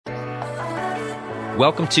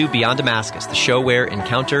Welcome to Beyond Damascus, the show where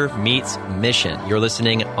encounter meets mission. You're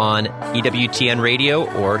listening on EWTN Radio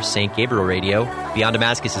or St. Gabriel Radio. Beyond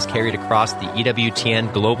Damascus is carried across the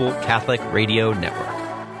EWTN Global Catholic Radio Network.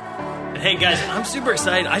 Hey guys, I'm super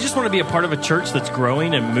excited. I just want to be a part of a church that's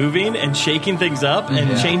growing and moving and shaking things up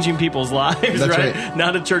and changing people's lives, right?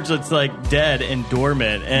 Not a church that's like dead and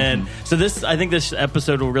dormant. And so I think this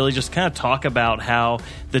episode will really just kind of talk about how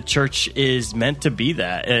the church is meant to be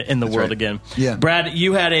that in the world again. Yeah. Brad,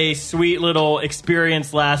 you had a sweet little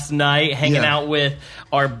experience last night hanging out with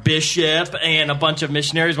our bishop and a bunch of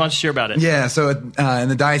missionaries. Why don't you share about it? Yeah, so in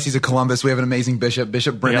the Diocese of Columbus, we have an amazing bishop,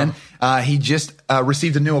 Bishop Brennan. He just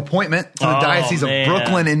received a new appointment to the Diocese of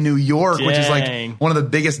Brooklyn in New York, which is like one of the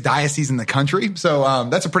biggest dioceses in the country. So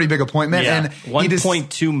that's a pretty big appointment. Yeah. And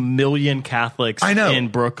 1.2 million Catholics in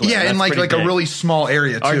Brooklyn. Yeah, that's in like big. A really small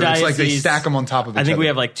area, too. It's like they stack them on top of each other. I think we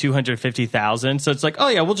have like 250,000. So it's like, oh,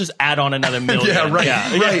 yeah, we'll just add on another million. Right.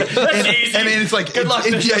 That's easy. And it's like, good luck.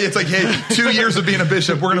 It's like, hey, 2 years of being a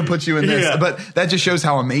bishop, we're going to put you in this. But that just shows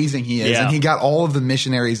how amazing he is. Yeah. And he got all of the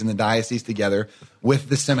missionaries in the diocese together with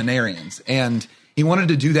the seminarians. And he wanted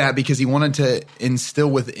to do that because he wanted to instill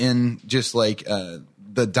within just like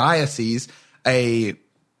the diocese a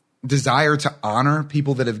desire to honor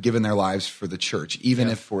people that have given their lives for the church, even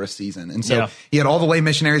if for a season. And so he had all the lay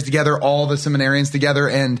missionaries together, all the seminarians together.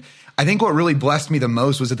 And I think what really blessed me the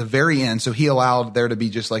most was at the very end. So he allowed there to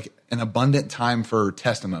be just like an abundant time for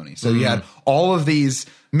testimony. So you had all of these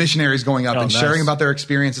missionaries going up and sharing about their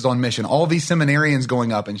experiences on mission, all these seminarians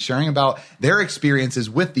going up and sharing about their experiences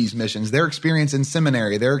with these missions, their experience in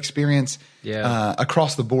seminary, their experience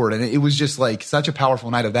across the board. And it was just like such a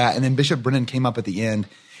powerful night of that. And then Bishop Brennan came up at the end.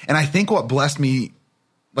 And I think what blessed me,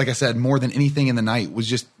 like I said, more than anything in the night was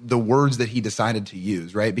just the words that he decided to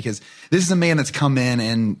use, right? Because this is a man that's come in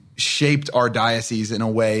and shaped our diocese in a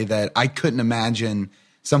way that I couldn't imagine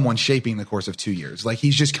someone shaping the course of 2 years. Like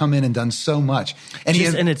he's just come in and done so much. And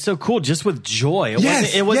and it's so cool just with joy.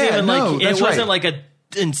 It wasn't like a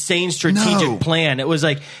insane strategic plan. It was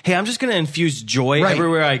like, hey, I'm just going to infuse joy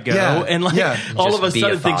everywhere I go. And like all of a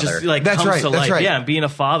sudden things just like comes to life. Yeah, and being a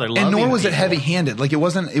father. And nor was it heavy-handed. Like it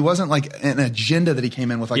wasn't like an agenda that he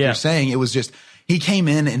came in with, like you're saying. It was just he came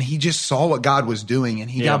in and he just saw what God was doing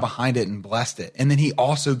and he got behind it and blessed it. And then he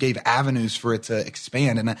also gave avenues for it to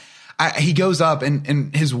expand. And he goes up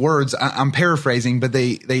and his words, I'm paraphrasing, but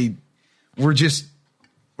they were just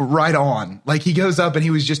right on. Like he goes up and he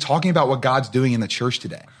was just talking about what God's doing in the church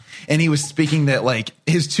today. And he was speaking that like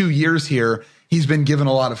his 2 years here, he's been given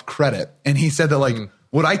a lot of credit. And he said that like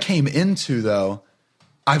what I came into though,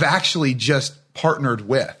 I've actually just partnered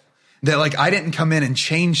with. That like I didn't come in and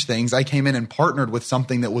change things. I came in and partnered with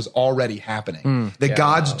something that was already happening.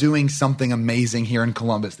 God's doing something amazing here in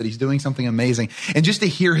Columbus, that he's doing something amazing. And just to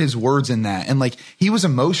hear his words in that. And like he was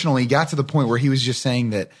emotional. He got to the point where he was just saying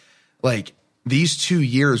that like these 2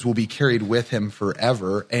 years will be carried with him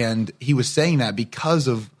forever. And he was saying that because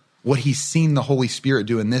of what he's seen the Holy Spirit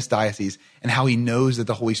do in this diocese and how he knows that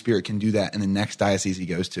the Holy Spirit can do that in the next diocese he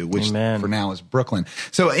goes to, which for now is Brooklyn.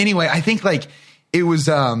 So anyway, I think like it was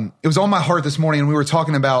on my heart this morning and we were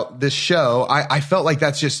talking about this show. I felt like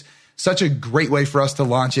that's just such a great way for us to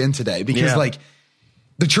launch in today because like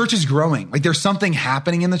the church is growing. Like there's something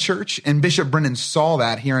happening in the church and Bishop Brennan saw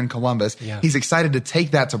that here in Columbus. He's excited to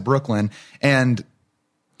take that to Brooklyn and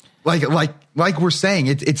like we're saying,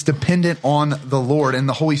 it's dependent on the Lord and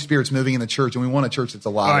the Holy Spirit's moving in the church, and we want a church that's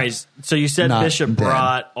alive. All right, so you said Bishop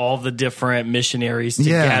brought all the different missionaries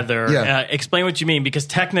together. Explain what you mean, because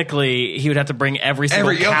technically he would have to bring every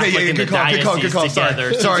single Catholic in the diocese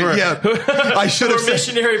together. Sorry, I should have said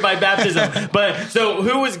missionary by baptism. But so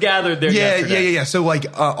who was gathered there? Yeah. So like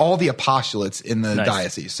all the apostolates in the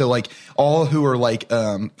diocese. So like all who are like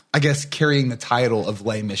I guess carrying the title of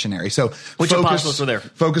lay missionary. So which apostles were there?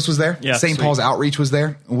 Focus was there. Yeah, St. Paul's Outreach was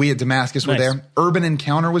there. We at Damascus were there. Urban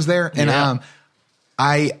Encounter was there. And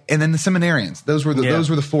and then the seminarians. Those were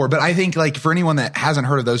the four. But I think like for anyone that hasn't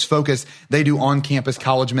heard of those, Focus, they do on-campus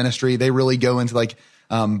college ministry. They really go into like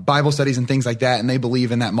Bible studies and things like that. And they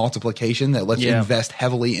believe in that multiplication that lets you invest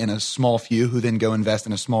heavily in a small few who then go invest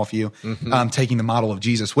in a small few, taking the model of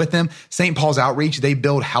Jesus with them. St. Paul's Outreach, they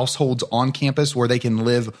build households on campus where they can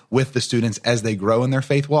live with the students as they grow in their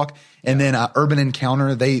faith walk. And then Urban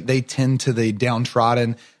Encounter, they tend to the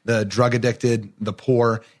downtrodden, the drug addicted, the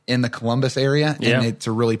poor in the Columbus area. And it's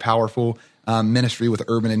a really powerful ministry with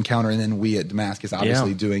Urban Encounter. And then we at Damascus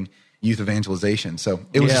obviously doing youth evangelization. So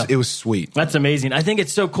it was sweet. That's amazing. I think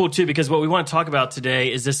it's so cool too, because what we want to talk about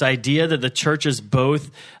today is this idea that the church is both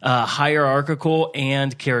hierarchical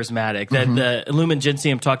and charismatic. That the Lumen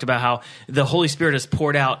Gentium talked about how the Holy Spirit has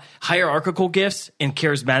poured out hierarchical gifts and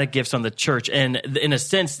charismatic gifts on the church. And in a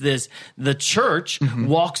sense, the church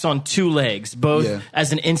walks on two legs, both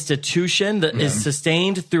as an institution that is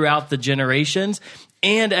sustained throughout the generations,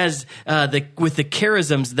 and as with the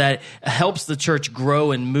charisms that helps the church grow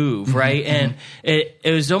and move, right? And it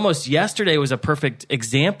was almost yesterday was a perfect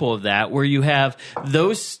example of that, where you have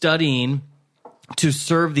those studying to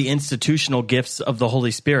serve the institutional gifts of the Holy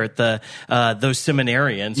Spirit, those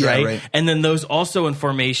seminarians, right? And then those also in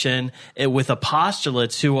formation with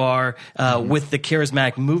apostolates who are with the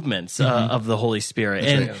charismatic movements of the Holy Spirit.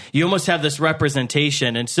 That's and you almost have this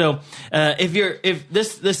representation. And so if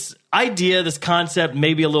this idea, this concept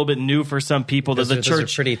may be a little bit new for some people, that the church...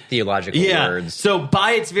 Those are pretty theological words. So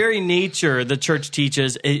by its very nature, the church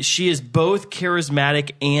teaches she is both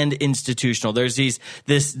charismatic and institutional. There's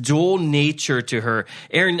this dual nature to her.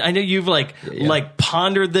 Aaron, I know you've like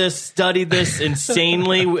pondered this, studied this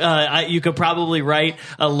insanely. You could probably write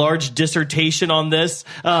a large dissertation on this.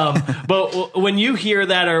 But when you hear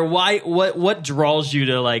that, or what draws you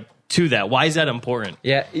to that? Why is that important?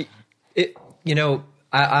 Yeah,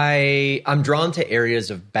 I'm drawn to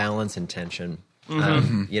areas of balance and tension.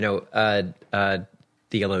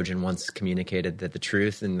 Theologian once communicated that the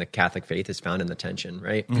truth in the Catholic faith is found in the tension,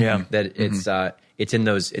 right? Yeah. That it's in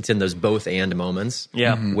those both and moments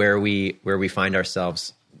where we find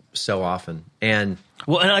ourselves so often. And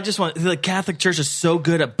I just want, the Catholic Church is so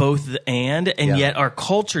good at both and yet our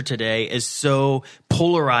culture today is so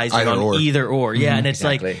polarizing either or. Yeah, and it's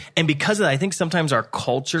and because of that, I think sometimes our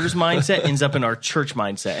culture's mindset ends up in our church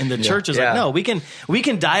mindset, and the church is no, we can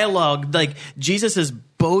dialogue. Like, Jesus is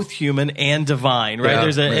both human and divine,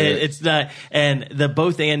 right? It's that, and the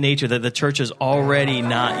both and nature that the church is already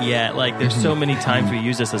not yet. Like, there's so many times we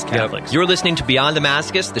use this as Catholics. You're listening to Beyond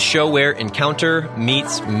Damascus, the show where encounter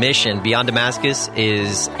meets mission. Beyond Damascus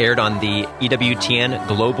is aired on the EWTN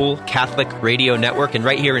Global Catholic Radio Network, and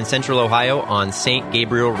right here in Central Ohio on St.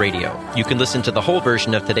 Gabriel Radio. You can listen to the whole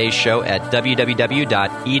version of today's show at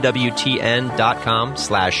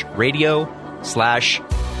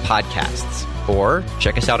www.ewtn.com/radio/podcasts. Or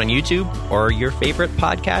check us out on YouTube or your favorite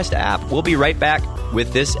podcast app. We'll be right back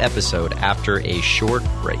with this episode after a short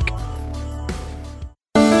break.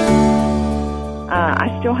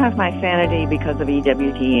 I still have my sanity because of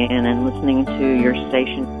EWTN and listening to your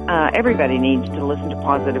station. Everybody needs to listen to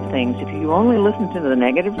positive things. If you only listen to the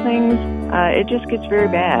negative things, it just gets very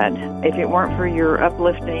bad. If it weren't for your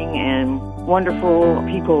uplifting and wonderful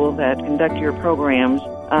people that conduct your programs,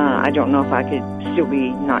 I don't know if I could still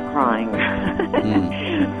be not crying.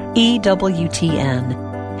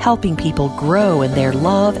 EWTN, helping people grow in their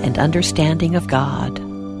love and understanding of God.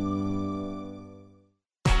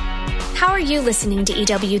 How are you listening to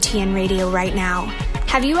EWTN Radio right now?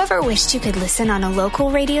 Have you ever wished you could listen on a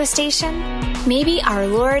local radio station? Maybe our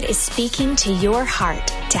Lord is speaking to your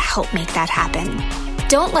heart to help make that happen.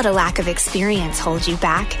 Don't let a lack of experience hold you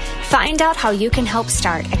back. Find out how you can help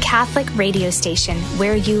start a Catholic radio station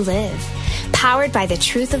where you live. Powered by the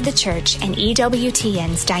truth of the Church and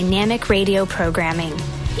EWTN's dynamic radio programming.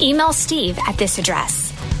 Email Steve at this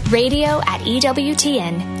address,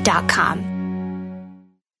 radio@ewtn.com.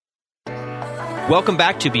 Welcome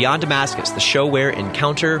back to Beyond Damascus, the show where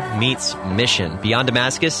encounter meets mission. Beyond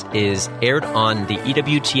Damascus is aired on the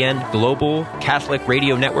EWTN Global Catholic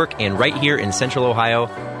Radio Network and right here in Central Ohio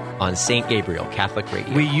on St. Gabriel Catholic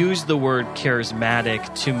Radio. We use the word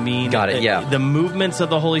charismatic to mean the movements of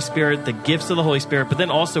the Holy Spirit, the gifts of the Holy Spirit, but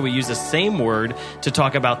then also we use the same word to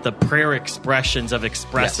talk about the prayer expressions of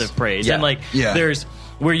expressive praise. And there's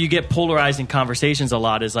where you get polarizing conversations a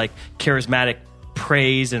lot is like charismatic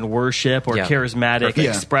praise and worship or charismatic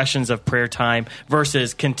expressions of prayer time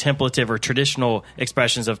versus contemplative or traditional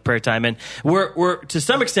expressions of prayer time. And we're to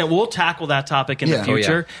some extent, we'll tackle that topic in the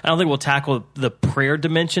future. I don't think we'll tackle the prayer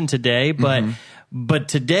dimension today, but but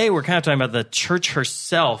today we're kind of talking about the church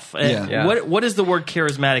herself. What does the word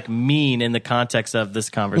charismatic mean in the context of this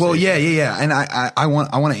conversation? Well, and I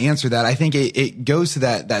want to answer that. I think it goes to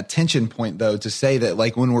that tension point though, to say that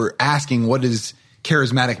like when we're asking what does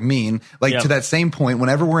charismatic mean, to that same point,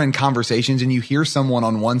 whenever we're in conversations and you hear someone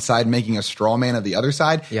on one side making a straw man of the other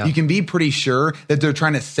side, you can be pretty sure that they're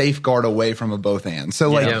trying to safeguard away from a both and.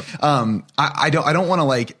 So I don't want to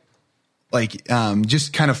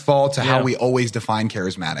just kind of fall to how we always define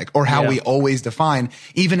charismatic or how we always define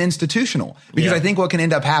even institutional. Because I think what can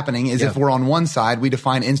end up happening is if we're on one side, we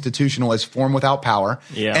define institutional as form without power.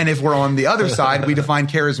 Yeah. And if we're on the other side, we define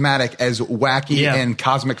charismatic as wacky and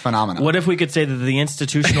cosmic phenomena. What if we could say that the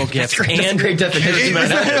institutional gifts and great definition.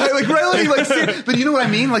 But you know what I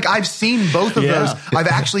mean? Like I've seen both of those. I've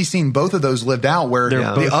actually seen both of those lived out where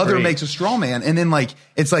the other makes a straw man. And then like,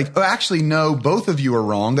 it's like, oh, actually, no, both of you are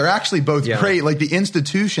wrong. They're actually both great. Like the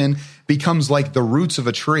institution becomes like the roots of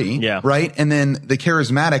a tree, right? And then the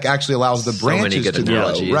charismatic actually allows the branches to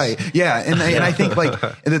grow, right? Yeah, and I think like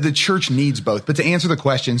the church needs both. But to answer the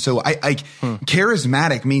question, so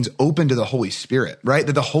charismatic means open to the Holy Spirit, right?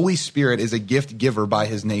 That the Holy Spirit is a gift giver by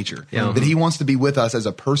his nature. Yeah. That he wants to be with us as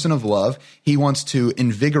a person of love. He wants to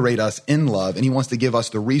invigorate us in love, and he wants to give us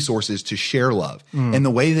the resources to share love. And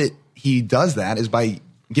the way that he does that is by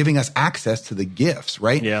giving us access to the gifts,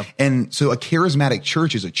 right? Yeah. And so a charismatic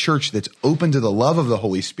church is a church that's open to the love of the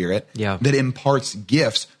Holy Spirit that imparts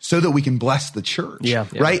gifts so that we can bless the church,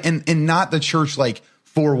 right? And not the church like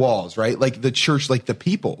four walls, right? Like the church, like the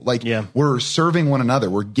people, like we're serving one another.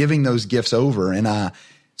 We're giving those gifts over. And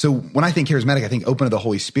so when I think charismatic, I think open to the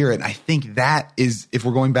Holy Spirit. And I think that is, if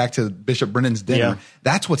we're going back to Bishop Brennan's dinner,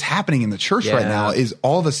 that's what's happening in the church right now is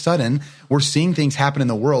all of a sudden we're seeing things happen in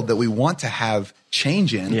the world that we want to have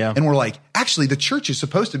change in. Yeah. And we're like, actually, the church is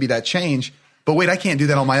supposed to be that change. But wait, I can't do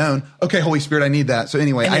that on my own. Okay, Holy Spirit, I need that. So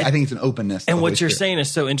anyway, I think it's an openness. And what you're saying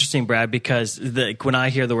is so interesting, Brad, because when I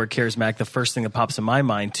hear the word charismatic, the first thing that pops in my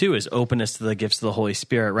mind, too, is openness to the gifts of the Holy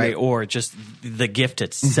Spirit, right? Yeah. Or just the gift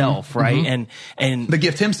itself, right? And the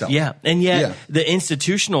gift himself. Yeah. And yet the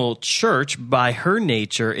institutional church, by her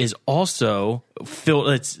nature, is also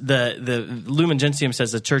it's the Lumen Gentium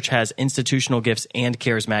says the church has institutional gifts and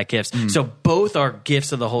charismatic gifts. So both are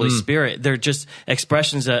gifts of the Holy Spirit. They're just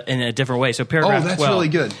expressions in a different way. So paragraph 12. That's really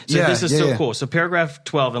good. So this is so cool. So paragraph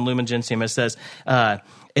 12 in Lumen Gentium, it says,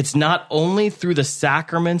 it's not only through the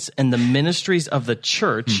sacraments and the ministries of the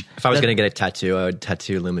church. If I was going to get a tattoo, I would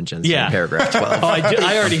tattoo Lumen Gentium paragraph 12.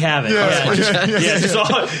 I already have it.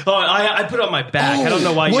 I put it on my back. I don't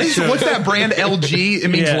know why what's that brand LG? It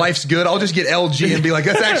means life's good. I'll just get LG and be like,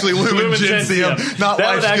 that's actually Lumen Gentium, not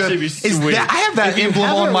that life's good. Be sweet. I have that emblem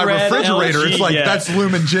on my refrigerator. LG, it's like, that's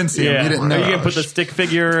Lumen Gentium. You didn't know. Are you going to put the stick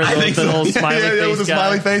figure, the little smiley face with the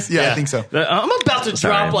smiley face? Yeah, I think so. I'm about to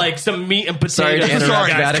drop like some meat and potatoes.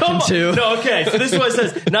 Sorry. Vatican II. No, okay. So this is what it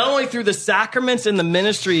says. Not only through the sacraments and the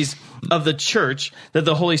ministries of the church that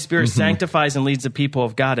the Holy Spirit sanctifies and leads the people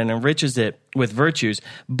of God and enriches it with virtues,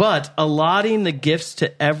 but allotting the gifts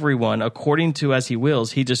to everyone according to as he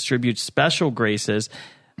wills, he distributes special graces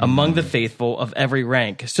among the faithful of every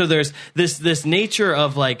rank. So there's this nature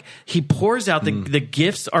of like he pours out the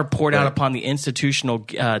gifts are poured out upon the institutional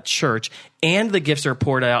church, and the gifts are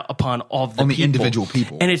poured out upon all of the people. Individual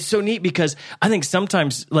people. And it's so neat because I think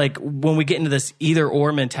sometimes like when we get into this either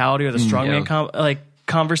or mentality or the strongman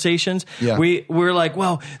conversations, we're like,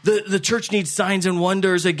 well, the church needs signs and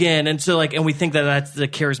wonders again, and so like, and we think that that's the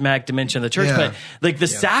charismatic dimension of the church, but like the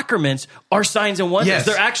sacraments are signs and wonders.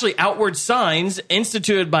 They're actually outward signs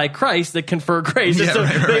instituted by Christ that confer grace. And so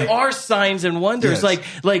they are signs and wonders. Like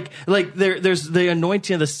there's the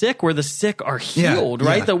anointing of the sick, where the sick are healed,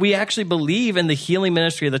 right? That we actually believe in the healing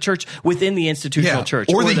ministry of the church within the institutional church,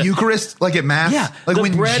 or the Eucharist, like at Mass, like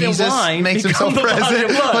when Jesus makes himself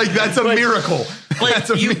present, like that's a miracle. Like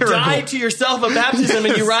you die to yourself at baptism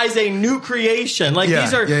and you rise a new creation. Like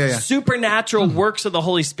these are supernatural works of the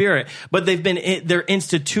Holy Spirit, but they're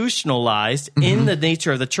institutionalized in the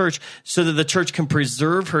nature of the church so that the church can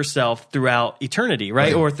preserve herself throughout eternity,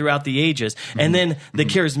 right? Or throughout the ages. And then the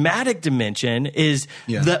charismatic dimension is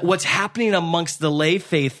what's happening amongst the lay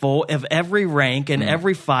faithful of every rank and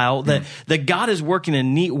every file, that God is working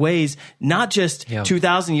in neat ways, not just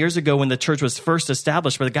 2,000 years ago when the church was first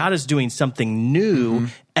established, but God is doing something new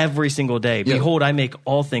every single day. Behold, I make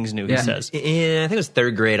all things new, he says. I think it was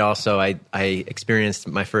third grade also. I experienced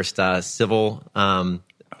my first civil, current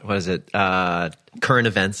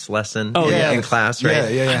events lesson in class, right?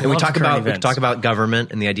 And we talk about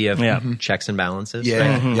government and the idea of checks and balances.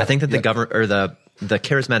 Right? I think that the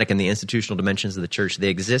charismatic and the institutional dimensions of the church, they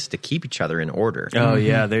exist to keep each other in order. Oh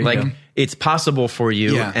yeah, there you go. It's possible for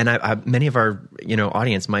you, and I many of our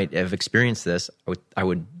audience might have experienced this. I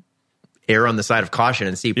would err on the side of caution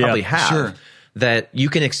and see you probably have that you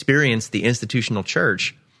can experience the institutional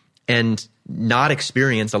church and not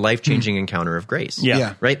experience a life-changing encounter of grace.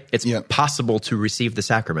 Right? It's possible to receive the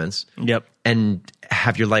sacraments and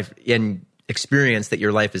have your life and experience that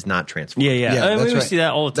your life is not transformed. Yeah. I mean, we see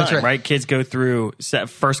that all the time, That's right? Kids go through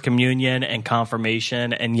first communion and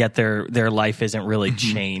confirmation, and yet their life isn't really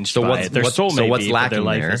changed by it. Their soul may what's be, lacking but their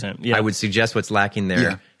life there, isn't. Yeah. I would suggest what's lacking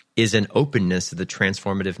there is an openness to the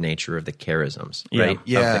transformative nature of the charisms, right?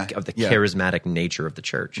 Of the charismatic nature of the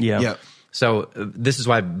church. Yeah. So this is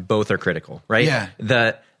why both are critical, right? Yeah.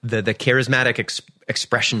 The charismatic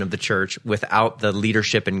expression of the church without the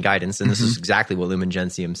leadership and guidance, and this is exactly what Lumen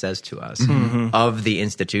Gentium says to us, of the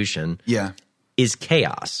institution. Is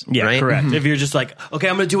chaos, right? Correct. If you're just like, okay,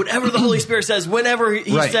 I'm going to do whatever the Holy Spirit says, whenever He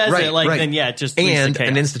says it, then it just leads to chaos.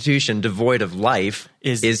 An institution devoid of life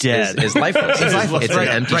is dead. Is lifeless. It's an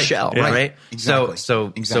empty shell, right? Exactly.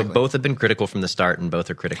 So both have been critical from the start, and both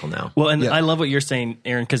are critical now. Well, and I love what you're saying,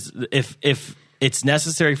 Aaron, because if it's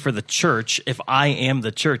necessary for the church, if I am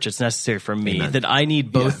the church, it's necessary for me. Amen. That I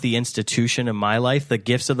need both the institution in my life, the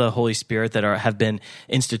gifts of the Holy Spirit that have been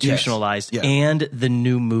institutionalized, and the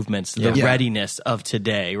new movements, the readiness of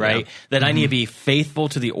today, right? That I need to be faithful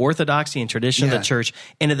to the orthodoxy and tradition of the church,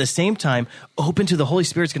 and at the same time, open to the Holy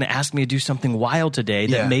Spirit's going to ask me to do something wild today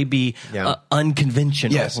that may be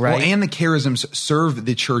unconventional, right? Well, and the charisms serve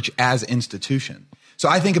the church as institution. So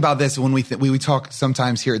I think about this when we talk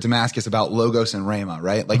sometimes here at Damascus about logos and rhema,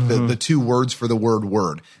 right? Like the two words for the word.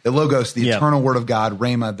 The logos, the eternal word of God,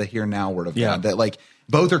 rhema, the here now word of God. That like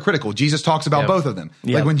both are critical. Jesus talks about both of them.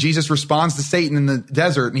 Like when Jesus responds to Satan in the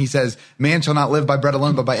desert and he says, "Man shall not live by bread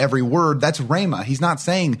alone, but by every word." That's rhema. He's not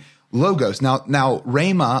saying logos. Now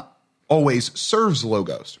rhema always serves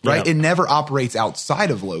logos, right? It never operates outside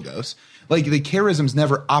of logos. Like the charisms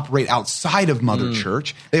never operate outside of Mother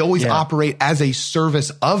Church. They always operate as a service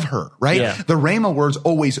of her, right? Yeah. The Rhema words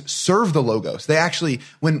always serve the Logos. They actually,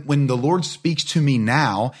 when the Lord speaks to me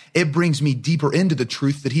now, it brings me deeper into the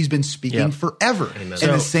truth that He's been speaking forever. Amen.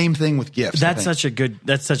 And the same thing with gifts. That's such a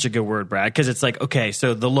good word, Brad, because it's like, okay,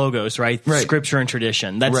 so the Logos, right? Scripture and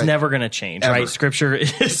tradition. That's never going to change, right? Scripture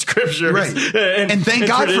is Scripture. Right. And thank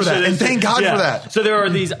God for that. And thank God for that. So there are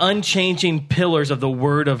these unchanging pillars of the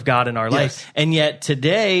Word of God in our life. And yet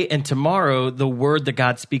today and tomorrow, the word that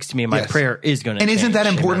God speaks to me in my prayer is going to change. And isn't that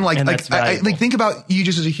important? Like think about you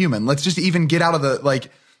just as a human. Let's just even get out of the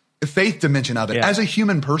faith dimension of it. As a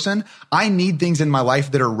human person, I need things in my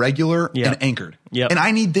life that are regular and anchored. And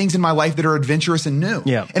I need things in my life that are adventurous and new.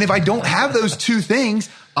 And if I don't have those two things,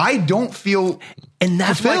 I don't feel And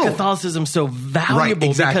that's why Catholicism is so valuable,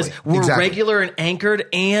 because we're regular and anchored,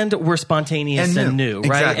 and we're spontaneous and new,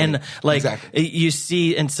 right? And you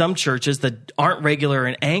see in some churches that aren't regular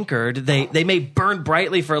and anchored, they may burn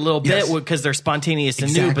brightly for a little bit because they're spontaneous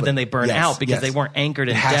and new, but then they burn out because they weren't anchored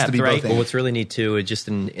in depth, right? Well, what's really neat too is just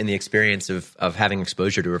in the experience of having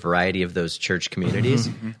exposure to a variety of those church communities,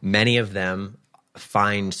 many of them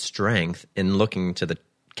find strength in looking to the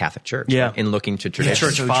Catholic Church, in looking to tradition.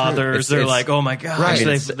 Church fathers, they're like, oh my gosh. Right.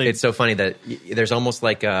 I mean, it's so funny that there's almost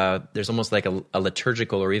like a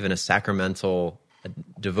liturgical or even a sacramental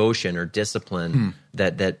devotion or discipline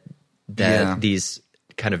that these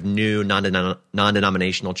kind of new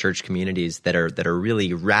non-denominational church communities that are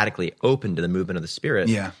really radically open to the movement of the Spirit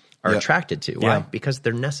are attracted to. Why? Because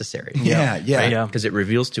they're necessary. Because it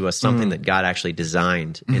reveals to us something that God actually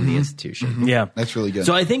designed in the institution. That's really good.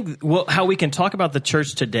 So I think how we can talk about the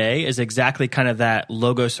church today is exactly kind of that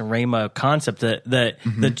Logos and Rhema concept, that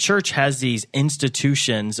the church has these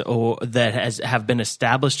institutions that have been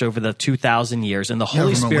established over the 2,000 years, and the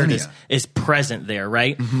Holy Spirit is present there,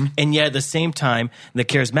 right? And yet at the same time, the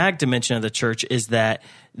charismatic dimension of the church is that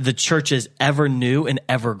the church is ever new and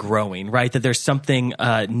ever growing, right? That there's something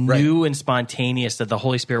new and spontaneous that the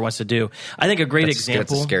Holy Spirit wants to do. I think a great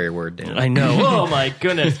example. That's a scary word, Dan. I know. Oh my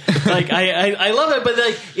goodness. I love it,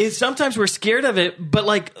 but sometimes we're scared of it.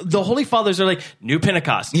 But the Holy Fathers are like new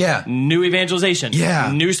Pentecost, new evangelization,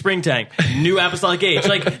 new springtime, new apostolic age.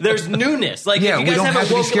 There's newness. If you guys haven't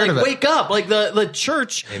woken, wake up. The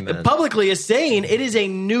church publicly is saying it is a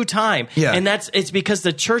new time, and it's because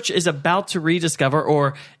the church is about to rediscover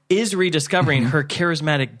or is rediscovering her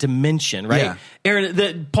charismatic dimension, right?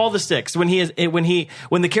 Aaron, Paul VI, when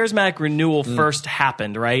the charismatic renewal first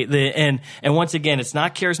happened, right? And once again, it's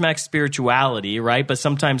not charismatic spirituality, right? But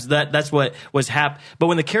sometimes that's what was happening. But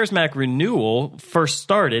when the charismatic renewal first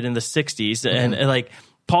started in the 60s, and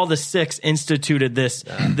Paul VI instituted this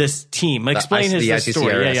team. Explain his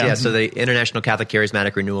story. So the International Catholic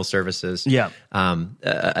Charismatic Renewal Services.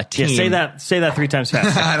 A team. Say that 3 times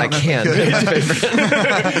fast. I can't.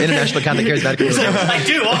 International Catholic Charismatic Renewal Services. I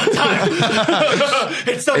do all the time.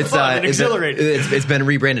 It's so fun and exhilarating. It's been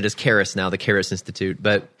rebranded as Charis now, the Charis Institute.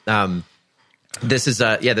 But this is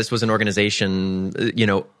this was an organization,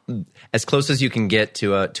 as close as you can get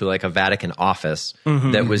to like a Vatican office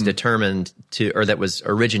that was determined to, or that was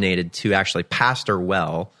originated to actually pastor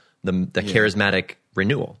well the charismatic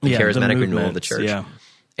renewal, the charismatic renewal of the church. Yeah.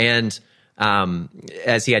 And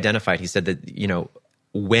as he identified, he said that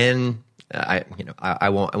when I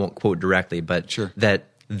won't quote directly, but that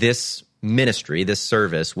this ministry, this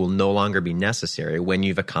service will no longer be necessary when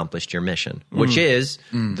you've accomplished your mission, which is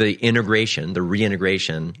the integration, the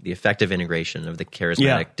reintegration, the effective integration of the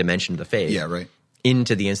charismatic dimension of the faith. Yeah, right.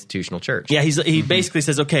 Into the institutional church. Yeah, he basically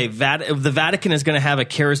says, okay, the Vatican is going to have a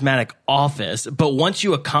charismatic office, but once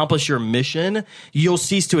you accomplish your mission, you'll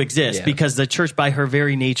cease to exist because the church, by her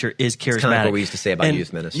very nature, is charismatic. It's kind of like what we used to say about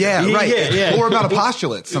youth ministry. Yeah, right. Or about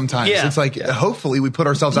apostolates sometimes. Yeah. It's like, hopefully we put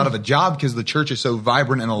ourselves out of a job because the church is so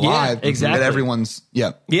vibrant and alive that everyone's,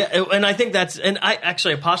 Yeah, and I think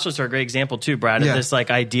actually apostolates are a great example too, Brad, of this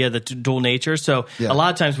like idea, the dual nature. So a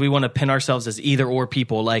lot of times we want to pin ourselves as either or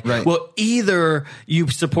people. Like, well, either you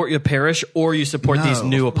support your parish or you support these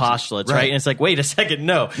new apostolates, right? And it's like, wait a second,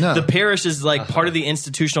 no. The parish is like part of the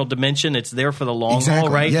institutional dimension. It's there for the long haul,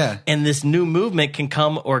 right? Yeah. And this new movement can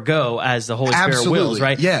come or go as the Holy Spirit wills,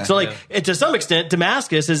 right? Yeah. So like, to some extent,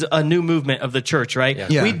 Damascus is a new movement of the church, right?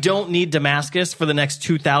 Yeah. We don't need Damascus for the next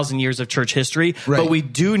 2,000 years of church history, but we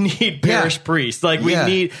do need parish priests. Like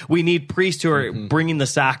we need priests who are bringing the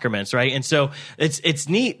sacraments, right? And so it's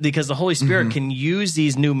neat because the Holy Spirit can use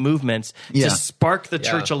these new movements to spark the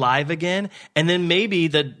church alive again, and then maybe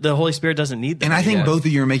the Holy Spirit doesn't need them. And I think both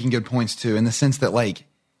of you are making good points too, in the sense that like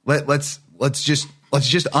let's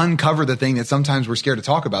just uncover the thing that sometimes we're scared to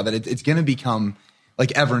talk about, that it's going to become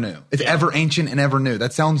like ever new. It's ever ancient and ever new.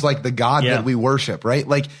 That sounds like the God that we worship, right?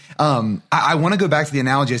 Like I want to go back to the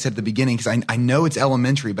analogy I said at the beginning, because I know it's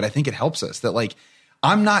elementary, but I think it helps us, that like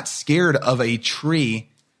I'm not scared of a tree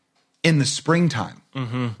in the springtime.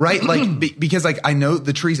 Right? Like, because like I know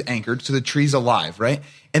the tree's anchored, so the tree's alive, right?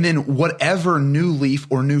 And then whatever new leaf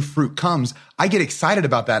or new fruit comes, I get excited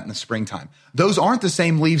about that in the springtime. Those aren't the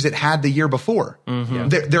same leaves it had the year before.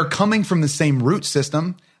 They're coming from the same root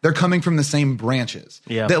system. They're coming from the same branches.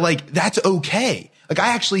 That like, that's okay. Like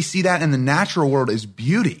I actually see that in the natural world as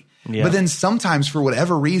beauty. But then sometimes, for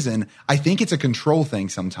whatever reason, I think it's a control thing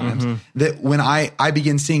sometimes, that when I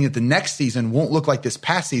begin seeing that the next season won't look like this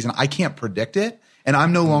past season, I can't predict it, and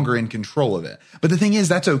I'm no longer in control of it. But the thing is,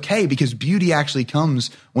 that's okay, because beauty actually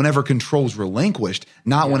comes whenever control's relinquished,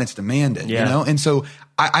 not when it's demanded, And so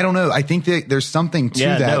I don't know. I think that there's something to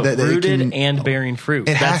that rooted and bearing fruit.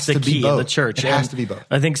 That's the key of the church. It has to be both.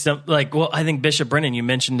 I think I think Bishop Brennan, you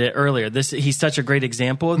mentioned it earlier. He's such a great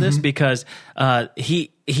example of this because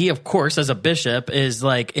he, of course, as a bishop, is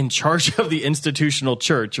like in charge of the institutional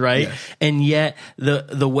church, right? Yes. And yet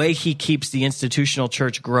the way he keeps the institutional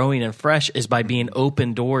church growing and fresh is by being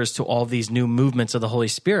open doors to all these new movements of the Holy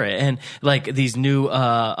Spirit, and like these new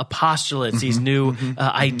apostolates, these new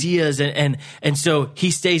ideas, and so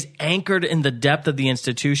he stays anchored in the depth of the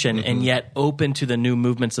institution and yet open to the new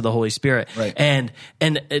movements of the Holy Spirit. Right. And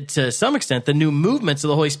to some extent, the new movements of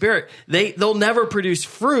the Holy Spirit, they'll never produce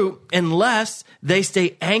fruit unless they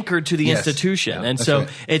stay anchored to the institution. And so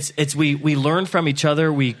it's we learn from each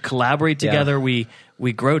other, we collaborate together, we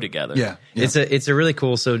grow together. Yeah. It's a really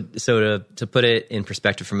cool, so to put it in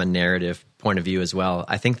perspective from a narrative point of view as well,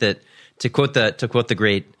 I think that to quote the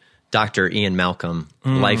great Dr. Ian Malcolm,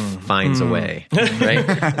 life finds a way, right?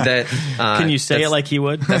 That can you say it like he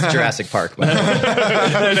would? That's Jurassic Park. But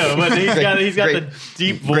no, but he's got the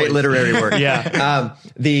deep voice. Great literary work.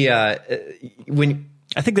 When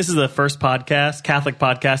I think this is the first Catholic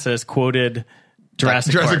podcast that has quoted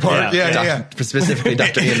Jurassic Park. Yeah. Specifically,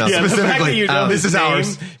 Dr. Ian Malcolm. Specifically, this is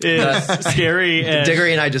ours. Is scary. And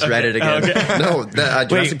Diggory and I just read it again. No,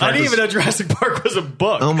 Jurassic Park. I didn't even know Jurassic Park was a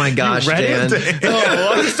book. Oh my gosh, Dan!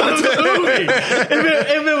 I just thought it was a movie.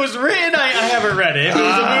 If it was written, I haven't read it. If it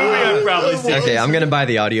was a movie, I'd probably see it. Okay, I'm going to buy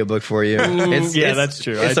the audiobook for you. That's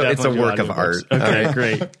true. It's a work of art. Okay,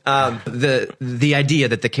 great. The idea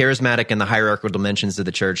that the charismatic and the hierarchical dimensions of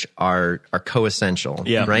the church are co-essential,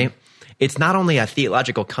 right? It's not only a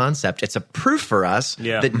theological concept, it's a proof for us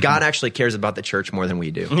that God actually cares about the church more than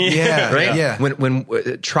we do. Right? Yeah. When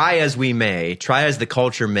try as the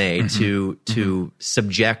culture may to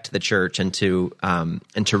subject the church and to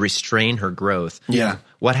restrain her growth. Yeah.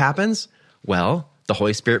 What happens? Well, the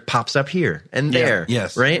Holy Spirit pops up here and there.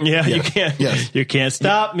 Yes. Right? Yeah, you can't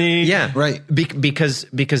stop me. Yeah. Right. Because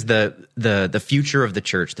the future of the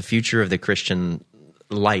church, the future of the Christian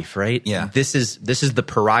life, right? Yeah. This is the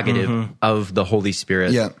prerogative of the Holy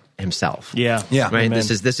Spirit himself. Yeah. Right? Amen.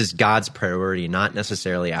 This is God's priority, not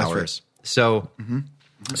necessarily ours. Right. So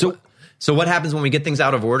So what happens when we get things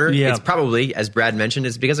out of order? Yeah. It's probably, as Brad mentioned,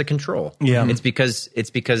 it's because of control. Yeah. It's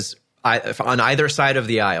because on either side of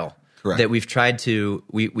the aisle, correct, that we've tried to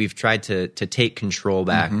take control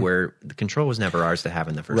back, where the control was never ours to have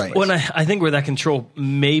in the first place. Well, I think where that control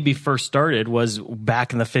maybe first started was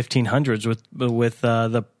back in the 1500s with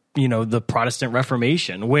the Protestant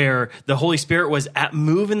Reformation, where the Holy Spirit was at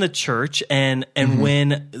move in the church, and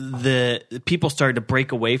when the people started to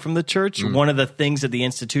break away from the church, one of the things that the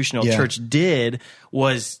institutional church did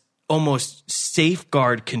was almost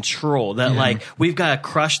safeguard control, that like, we've got to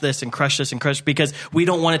crush this and crush this and crush, because we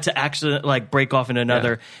don't want it to actually like break off into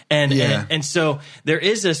another. And so there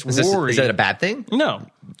is this worry. Is that a bad thing? No,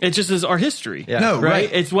 it just is our history. Yeah. No, right.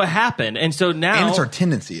 It's what happened. And so now, and it's our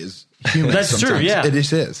tendency is human. That's sometimes. true. Yeah, it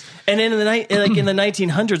just is. And in the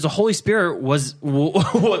 1900s, the Holy Spirit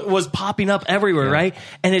was popping up everywhere, right?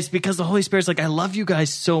 And it's because the Holy Spirit's like, I love you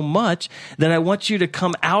guys so much that I want you to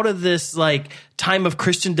come out of this like time of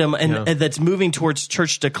Christendom and that's moving towards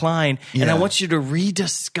church decline, and I want you to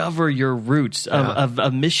rediscover your roots of a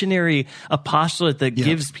missionary apostolate that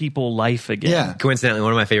gives people life again. Yeah. Coincidentally,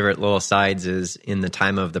 one of my favorite little asides is in the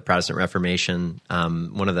time of the Protestant Reformation.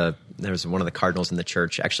 There was one of the cardinals in the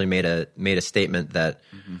church actually made a statement that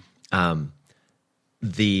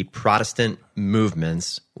the Protestant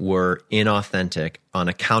movements were inauthentic on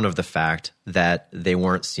account of the fact that they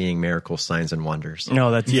weren't seeing miracles, signs, and wonders. No,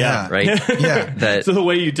 that's right. Yeah. So the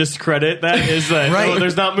way you discredit that is that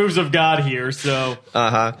there's not moves of God here. So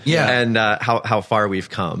and how far we've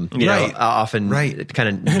come. You know, often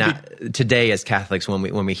kind of today as Catholics,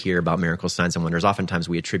 when we hear about miracles, signs, and wonders, oftentimes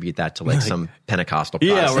we attribute that to like some Pentecostal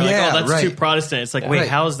Protestant. We're like, oh, that's too Protestant. It's like, wait,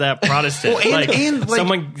 how is that Protestant?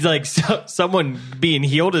 Someone being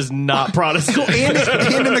healed is not Protestant.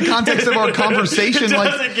 and in the context of our conversation, it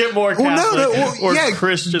doesn't get more Catholic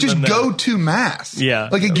Christian just than go that. to Mass. Yeah.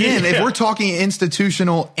 Like again, if we're talking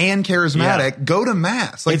institutional and charismatic, go to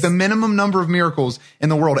Mass. Like the minimum number of miracles in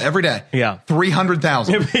the world every day.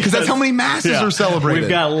 300,000. Because that's how many Masses are celebrated. We've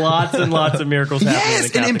got lots and lots of miracles happening in the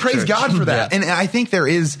Catholic and praise Church. God for that. And I think there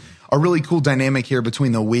is a really cool dynamic here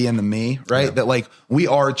between the we and the me, right? That like we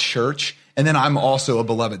are church, and then I'm also a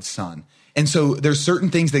beloved son. And so there's certain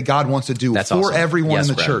things that God wants to do for everyone in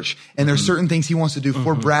the church. And there's certain things he wants to do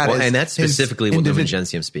for Brad. Well, and that's specifically what Lumen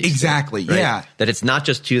Gentium speaks. Exactly. Right? Yeah. That it's not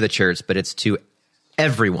just to the church, but it's to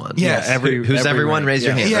everyone. Yes. Who's everyone? Raise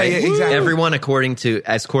your hand. Right? Yeah, exactly. Everyone according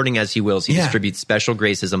as he wills. He distributes special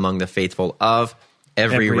graces among the faithful of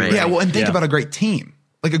every rank. Yeah. Well, and think about a great team.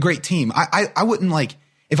 Like a great team. I wouldn't like,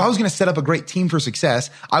 if I was going to set up a great team for success,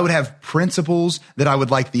 I would have principles that I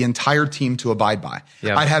would like the entire team to abide by.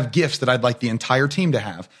 Yeah. I'd have gifts that I'd like the entire team to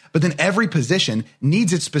have. But then every position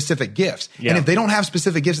needs its specific gifts. Yeah. And if they don't have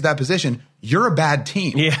specific gifts at that position, you're a bad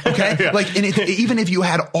team. Yeah. Okay? Like, and even if you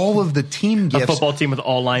had all of the team gifts. A football team with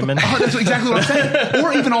all linemen. That's exactly what I'm saying.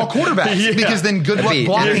 Or even all quarterbacks. Because then good luck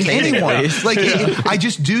blocking anyone. Like, I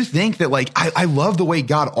just do think that, like, I love the way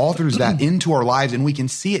God authors that into our lives, and we can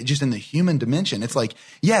see it just in the human dimension. It's like,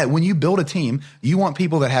 yeah, when you build a team, you want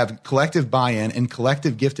people that have collective buy-in and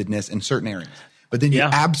collective giftedness in certain areas. But then you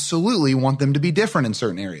absolutely want them to be different in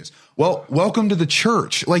certain areas. Well, welcome to the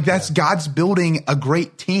church. Like that's God's building a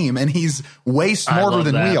great team, and he's way smarter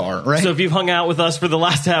than we are, right? So if you've hung out with us for the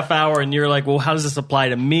last half hour and you're like, well, how does this apply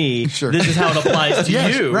to me? Sure. This is how it applies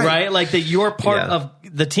to you, right? Like that you're part of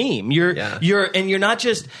the team. You're not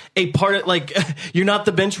just a part of, like, you're not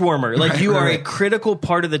the bench warmer. Like you are a critical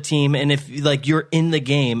part of the team. And if like you're in the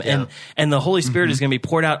game and the Holy Spirit is going to be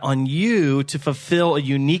poured out on you to fulfill a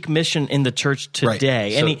unique mission in the church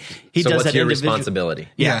today. And he does what's that your responsibility?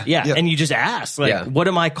 Yeah. And you just ask, like, what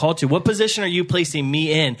am I called to? What position are you placing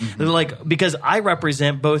me in? Like, because I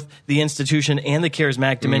represent both the institution and the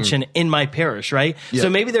charismatic dimension in my parish, right? So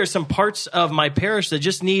maybe there's some parts of my parish that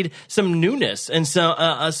just need some newness and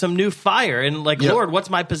some new fire. And like, Lord, what's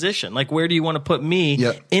my position? Like, where do you want to put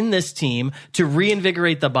me in this team to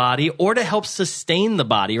reinvigorate the body or to help sustain the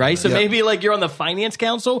body, right? So maybe like you're on the finance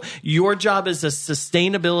council, your job is the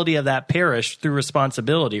sustainability of that parish through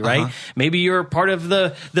responsibility, right? Maybe you're part of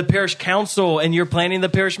the parish council and you're planning the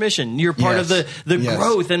parish mission. You're part of the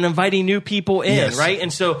growth and inviting new people in, right?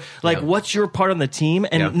 And so like, what's your part on the team?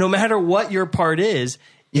 And no matter what your part is,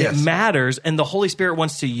 it matters, and the Holy Spirit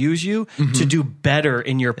wants to use you to do better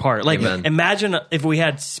in your part. Like, imagine if we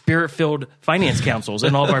had Spirit-filled finance councils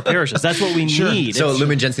in all of our parishes. That's what we need. So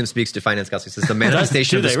Lumen Gentium speaks to finance councils. It says the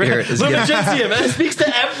manifestation of the Spirit is Lumen Gentium, it speaks to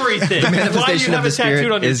everything. The manifestation of the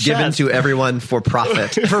Spirit is given to everyone for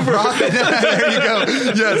profit. For profit. There you go.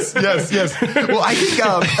 Yes. Well, I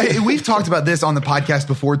think we've talked about this on the podcast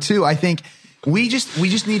before too. I think we just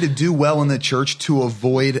need to do well in the church to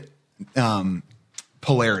avoid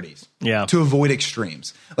polarities. Yeah. To avoid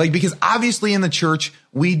extremes. Like, because obviously in the church,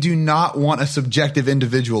 we do not want a subjective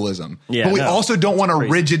individualism. Yeah, but we also don't want a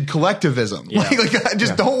rigid collectivism. Yeah. Like I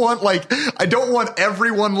just don't want, I don't want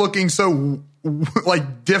everyone looking so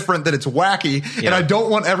different that it's wacky, and I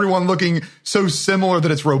don't want everyone looking so similar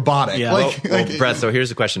that it's robotic. Yeah. Well, Brett, so here's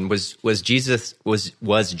the question: Was Jesus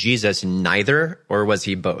neither, or was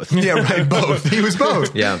he both? Yeah, right. Both. He was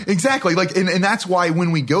both. Yeah, exactly. And that's why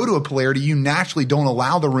when we go to a polarity, you naturally don't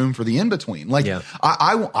allow the room for the in between.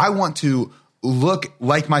 I want to look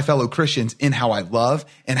like my fellow Christians in how I love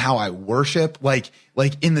and how I worship, like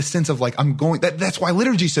in the sense of that's why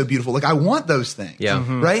liturgy is so beautiful. Like I want those things. Yeah.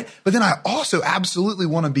 Mm-hmm. Right. But then I also absolutely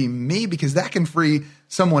want to be me, because that can free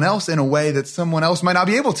someone else in a way that someone else might not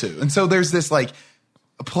be able to. And so there's this a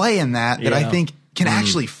play in that I think can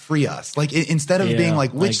actually free us. Like instead of being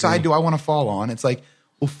which side do I want to fall on? It's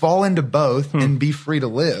we'll fall into both and be free to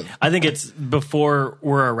live. I think it's before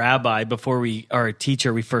we're a rabbi, before we are a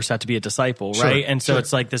teacher, we first have to be a disciple, right? And so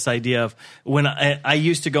it's this idea of when I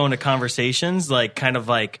used to go into conversations,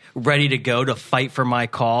 ready to go to fight for my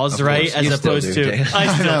cause, right? As opposed to,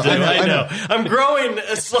 I still do. I know. I'm growing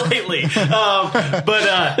slightly. But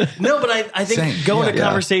I think going to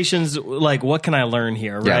conversations what can I learn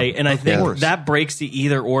here, right? And I think that breaks the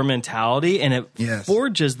either or mentality, and it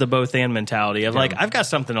forges the both and mentality of I've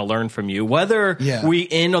got something to learn from you, whether we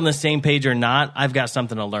end on the same page or not. I've got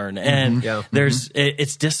something to learn, and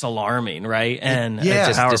it's disalarming, right? And it's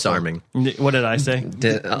just powerful. disarming. What did I say?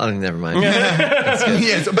 Never mind.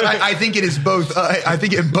 Yes, but I think it is both. I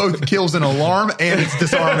think it both kills an alarm and it's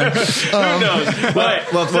disarming. Who knows?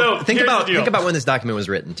 Well, think about when this document was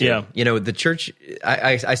written. Too. Yeah, the church.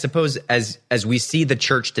 I suppose as we see the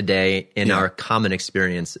church today in our common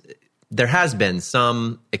experience, there has been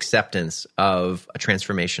some acceptance of a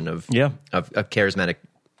transformation of charismatic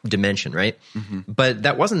dimension, right? Mm-hmm. But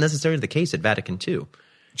that wasn't necessarily the case at Vatican II.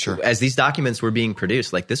 Sure. As these documents were being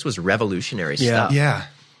produced, this was revolutionary stuff. Yeah.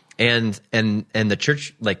 And the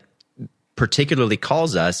church particularly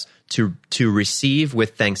calls us to receive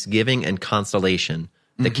with thanksgiving and consolation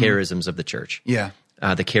the charisms of the church. Yeah.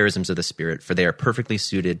 The charisms of the Spirit, for they are perfectly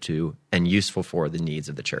suited to and useful for the needs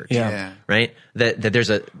of the church. Yeah. Right? That there's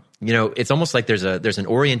it's almost like there's an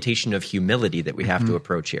orientation of humility that we have to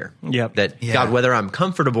approach here. Yep. God, whether I'm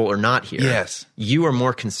comfortable or not here, you are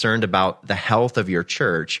more concerned about the health of your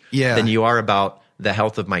church than you are about the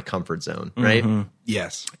health of my comfort zone, right? Mm-hmm.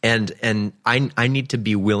 Yes. And I need to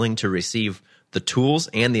be willing to receive the tools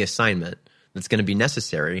and the assignment that's going to be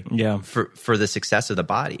necessary for the success of the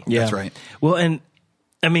body. Yeah. That's right. Well, and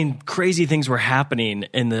I mean, crazy things were happening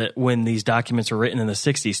when these documents were written in the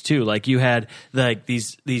 60s too. You had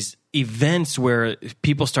these events where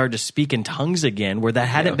people started to speak in tongues again, where that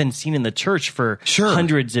hadn't been seen in the church for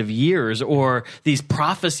hundreds of years, or these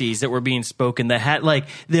prophecies that were being spoken that had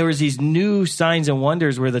there was these new signs and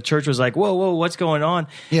wonders where the church was whoa, what's going on?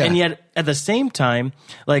 Yeah. And yet at the same time,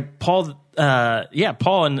 Paul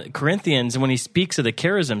in Corinthians, when he speaks of the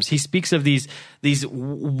charisms, he speaks of these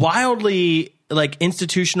wildly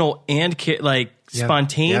institutional and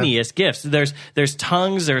spontaneous gifts. There's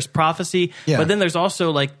tongues, there's prophecy, but then there's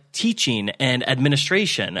also teaching and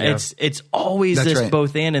administration. Yeah. It's always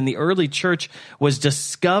both and the early church was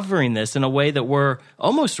discovering this in a way that we're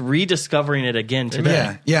almost rediscovering it again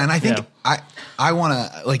today. Yeah, and I think I want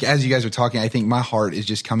to as you guys are talking, I think my heart is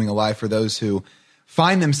just coming alive for those who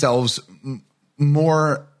find themselves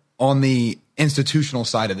more on the institutional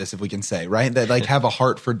side of this, if we can say, right? That have a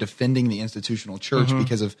heart for defending the institutional church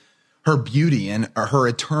because of her beauty and her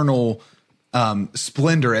eternal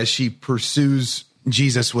splendor as she pursues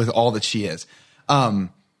Jesus with all that she is. And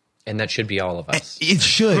that should be all of us. It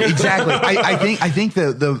should, exactly. I think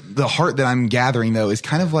the heart that I'm gathering though is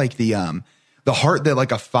kind of like the heart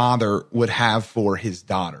that a father would have for his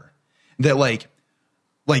daughter. That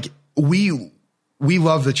we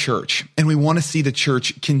love the church and we want to see the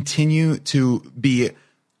church continue to be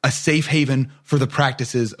a safe haven for the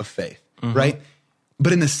practices of faith, right?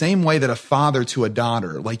 But in the same way that a father to a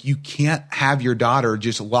daughter, you can't have your daughter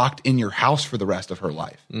just locked in your house for the rest of her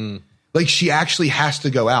life. She actually has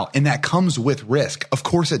to go out, and that comes with risk. Of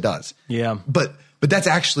course it does. Yeah. But that's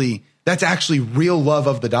actually real love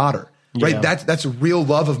of the daughter, right? Yeah. That's real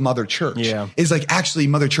love of Mother Church. Yeah. Is actually,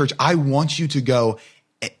 Mother Church, I want you to go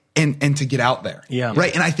and to get out there. Yeah.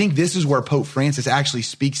 Right. And I think this is where Pope Francis actually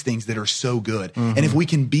speaks things that are so good. And if we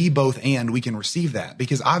can be both and, we can receive that.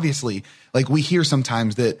 Because obviously, we hear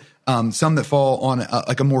sometimes that some that fall on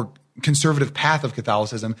a more conservative path of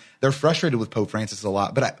Catholicism, they're frustrated with Pope Francis a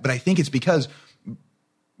lot. But I think it's because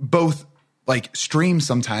both streams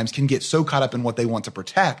sometimes can get so caught up in what they want to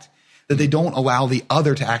protect that they don't allow the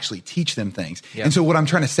other to actually teach them things. Yeah. And so what I'm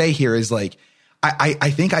trying to say here is like,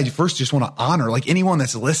 I think I first just want to honor like anyone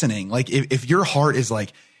that's listening. Like if your heart is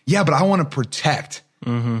like, yeah, but I want to protect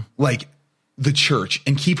like the church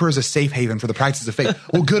and keep her as a safe haven for the practice of faith.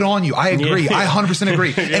 Well, good on you. I agree. I 100%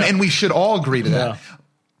 agree. And we should all agree to that.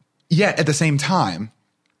 Yet at the same time,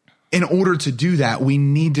 in order to do that, we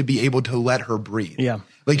need to be able to let her breathe.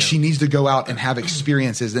 Like she needs to go out and have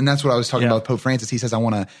experiences. And that's what I was talking about with Pope Francis. He says, I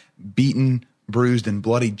want a beaten, bruised, and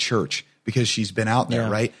bloodied church because she's been out there,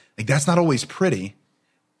 right? Like that's not always pretty,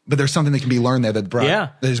 but there's something that can be learned there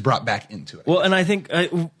that is brought back into it. Well, and I think,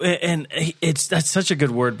 that's such a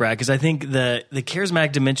good word, Brad, because I think the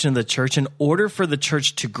charismatic dimension of the church, in order for the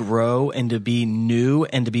church to grow and to be new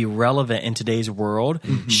and to be relevant in today's world,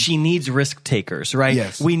 she needs risk takers, right?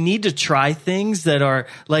 Yes. We need to try things that are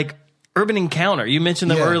like Urban Encounter. You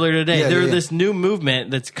mentioned them earlier today. They're this new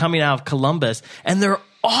movement that's coming out of Columbus, and they're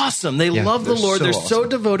awesome. They love the Lord. They're so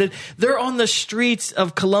devoted. They're on the streets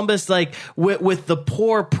of Columbus, like with the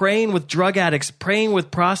poor, praying with drug addicts, praying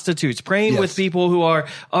with prostitutes, praying with people who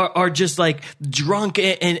are just like drunk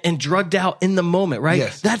and drugged out in the moment, right?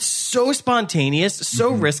 Yes. That's so spontaneous,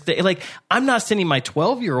 so risk. Like I'm not sending my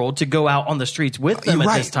 12-year-old to go out on the streets with them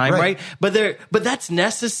at this time, right? But that's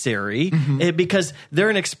necessary because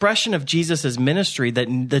they're an expression of Jesus's ministry that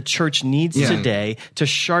the church needs today to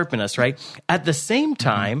sharpen us, right? At the same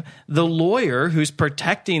time, the lawyer who's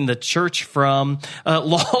protecting the church from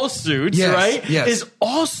lawsuits, right, is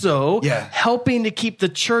also helping to keep the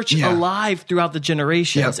church alive throughout the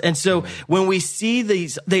generations. And so when we see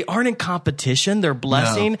these, they aren't in competition, they're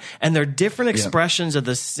blessing, and they're different expressions of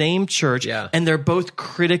the same church, and they're both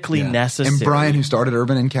critically necessary. And Brian, who started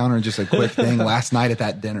Urban Encounter, just a quick thing, last night at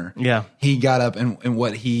that dinner, he got up and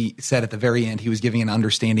what he said at the very end, he was giving an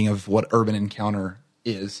understanding of what Urban Encounter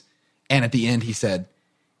is. And at the end, he said,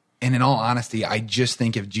 and in all honesty, I just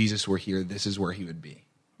think if Jesus were here, this is where he would be.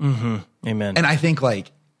 Amen. And I think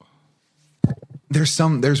like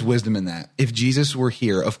there's wisdom in that. If Jesus were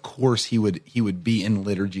here, of course he would be in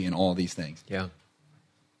liturgy and all these things. Yeah.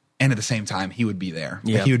 And at the same time, he would be there.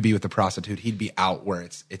 Yeah. Like he would be with the prostitute. He'd be out where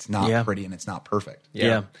it's not pretty and it's not perfect.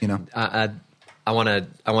 Yeah. You know. I want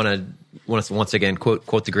to once again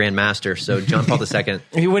quote the Grand Master. So John Paul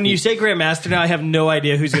II. When you say Grand Master, now I have no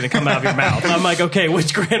idea who's going to come out of your mouth. I'm like, okay,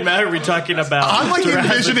 which Grand Master are we talking about? I'm like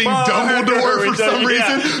envisioning Dumbledore for some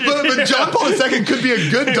reason, but John Paul II could be a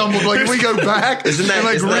good Dumbledore. Like we go back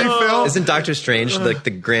refill. Isn't Doctor Strange like the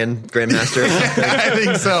Grand Master? I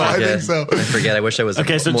think so. I think so. I forget. I wish I was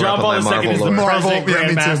okay. So John Paul II is the present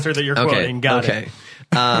Grand Master that you're quoting. Got it.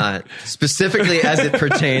 Specifically as it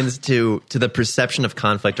pertains to the perception of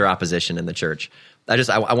conflict or opposition in the church.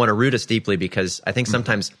 I want to root us deeply because I think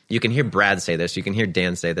sometimes you can hear Brad say this, you can hear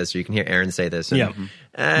Dan say this, or you can hear Aaron say this. And,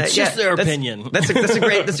 it's just their opinion. That's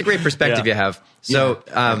a great perspective you have. So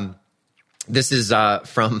this is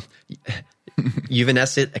from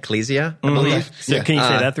Juvenescit Ecclesia, I believe. So can you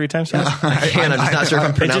say that 3 times fast? I can. I'm just not sure if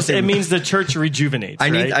I'm pronouncing. It means the church rejuvenates.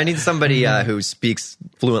 I need somebody who speaks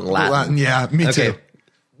fluent Latin. Yeah, me too.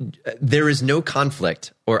 There is no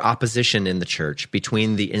conflict or opposition in the church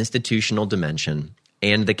between the institutional dimension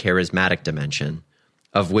and the charismatic dimension,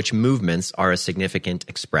 of which movements are a significant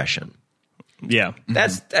expression. Yeah.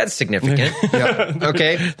 That's significant.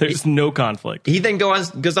 Okay. There's no conflict. He then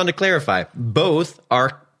goes on to clarify, both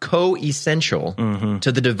are co-essential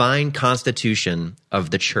to the divine constitution of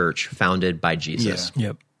the church founded by Jesus.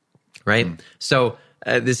 Right? So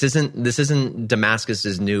this isn't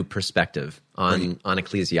Damascus's new perspective on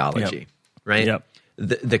ecclesiology, right?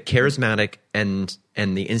 The charismatic and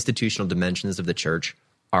the institutional dimensions of the church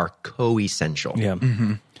are co-essential,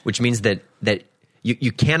 which means that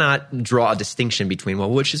you cannot draw a distinction between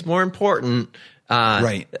which is more important.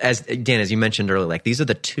 As Dan, as you mentioned earlier, like these are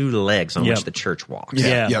the 2 legs on which the church walks.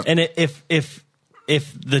 And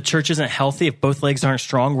if the church isn't healthy, if both legs aren't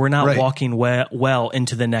strong, we're not walking well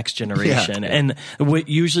into the next generation. And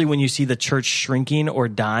usually when you see the church shrinking or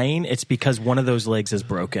dying, it's because one of those legs is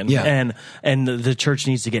broken. And the church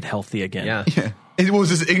needs to get healthy again. It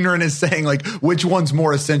was as ignorant as saying, like, which one's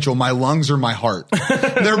more essential, my lungs or my heart?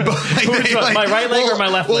 They're both my right leg or my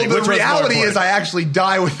left leg? Well, the reality is I actually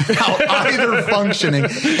die without either functioning.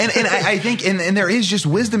 And I think, and there is just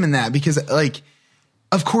wisdom in that because, like,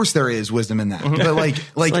 of course there is wisdom in that, but but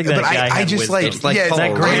I just Paul,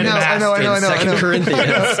 I know. 2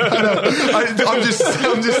 Corinthians. I'm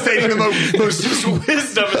just stating the most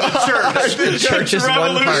wisdom in the church. The church is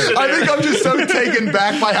one part. I think I'm just so taken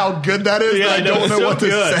back by how good that is that I don't know what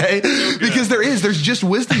to say because there's just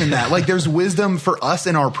wisdom in that. Like there's wisdom for us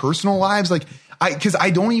in our personal lives. Like because I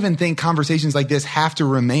don't even think conversations like this have to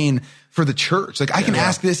remain for the church. Like I can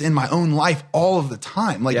ask this in my own life all of the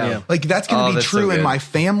time. Like, like that's going to be true in my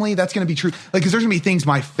family. That's going to be true. Like, cause there's gonna be things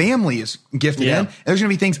my family is gifted in. And there's gonna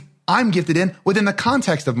be things I'm gifted in within the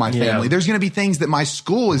context of my family. There's going to be things that my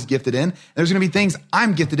school is gifted in. There's going to be things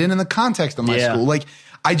I'm gifted in the context of my school. Like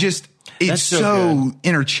it's so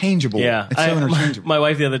interchangeable. Yeah. It's so interchangeable. My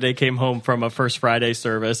wife the other day came home from a First Friday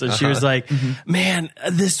service and she was like, man,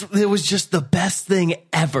 it was just the best thing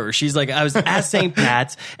ever. She's like, I was at St.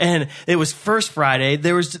 Pat's and it was First Friday.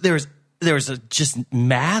 There was a just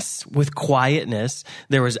mass with quietness.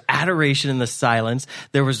 There was adoration in the silence.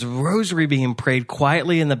 There was rosary being prayed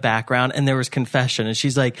quietly in the background, and there was confession. And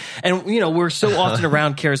she's like, and we're so often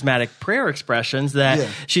around charismatic prayer expressions that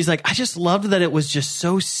she's like, I just loved that it was just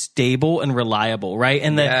so stable and reliable, right?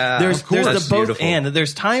 And that there's the both beautiful. And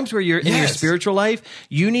there's times where you're in your spiritual life,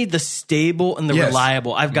 you need the stable and the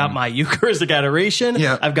reliable. I've got my Eucharistic adoration.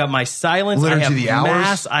 I've got my silence. Liturgy I have of the hours.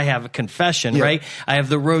 mass. I have a confession, right? I have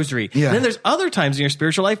the rosary. And then there's other times in your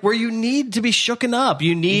spiritual life where you need to be shooken up.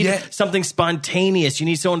 You need something spontaneous. You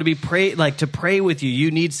need someone to be to pray with you.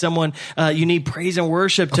 You need someone, you need praise and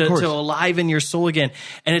worship to aliven your soul again.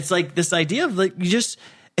 And it's like this idea of like,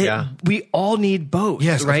 we all need both.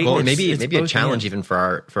 Yes, right? Well, maybe a challenge even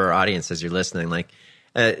for our audience as you're listening. Like,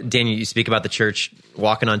 Daniel, you speak about the church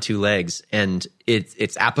walking on two legs, and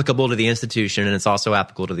it's applicable to the institution and it's also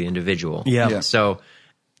applicable to the individual. So,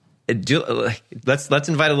 let's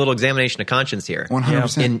invite a little examination of conscience here.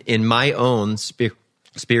 100%. In my own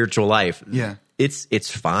spiritual life, it's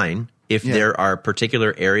fine if there are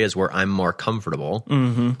particular areas where I'm more comfortable.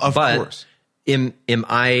 Of course.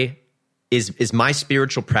 Is my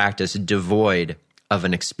spiritual practice devoid of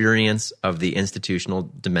an experience of the institutional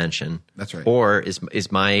dimension? That's right. Or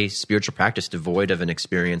is my spiritual practice devoid of an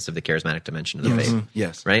experience of the charismatic dimension of the faith?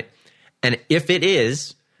 Yes. Right? And if it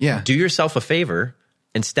is, do yourself a favor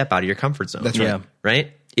and step out of your comfort zone. That's right.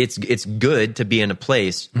 Right? It's good to be in a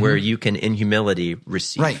place where you can, in humility,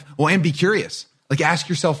 receive. Right. Well, and be curious. Like, ask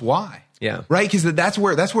yourself why. Yeah. Right? Because that's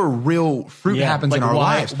where real fruit happens in our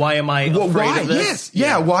lives. Why am I afraid of this?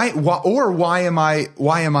 Why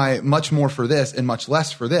am I much more for this and much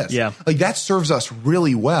less for this? Yeah. Like that serves us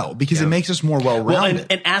really well because it makes us more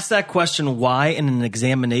well-rounded. And ask that question why in an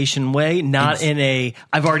examination way, not in a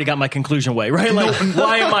I've already got my conclusion way, right? Like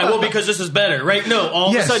why am I? Well, because this is better, right? No,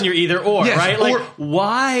 all of a sudden you're either or, right? Like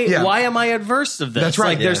why am I adverse of this? That's right.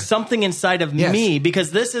 Like there's something inside of me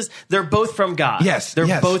because they're both from God. Yes.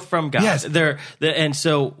 They're both from God. Yes. And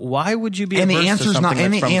so why would you be and the averse answer's to something not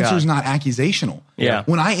and that's the from answer's God? not accusational. Yeah.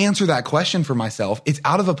 When I answer that question for myself, it's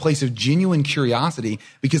out of a place of genuine curiosity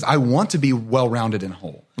because I want to be well-rounded and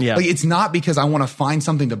whole. Yeah. Like it's not because I want to find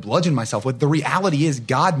something to bludgeon myself with. The reality is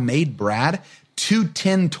God made Brad to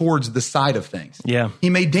tend towards the side of things. Yeah. He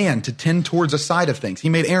made Dan to tend towards a side of things. He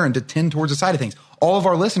made Aaron to tend towards a side of things. All of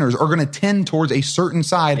our listeners are going to tend towards a certain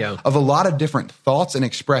side of a lot of different thoughts and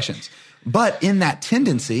expressions. But in that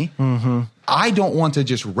tendency, I don't want to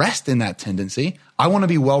just rest in that tendency. I want to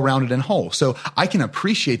be well-rounded and whole. So I can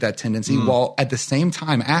appreciate that tendency while at the same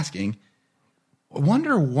time asking, I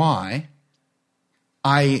wonder why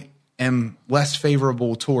I am less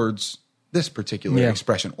favorable towards this particular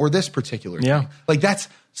expression or this particular thing. Like that's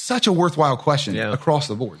such a worthwhile question across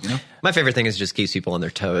the board. My favorite thing is just keeps people on their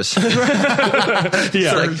toes. I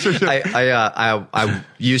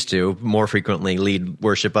used to more frequently lead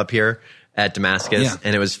worship up here at Damascus,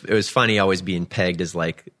 and it was funny always being pegged as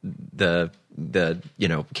like the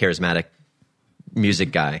charismatic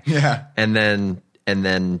music guy. Yeah, and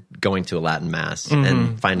then going to a Latin mass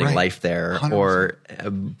and finding life there, 100%. Or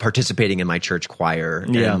participating in my church choir,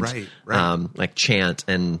 and like chant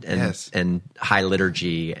and high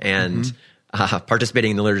liturgy and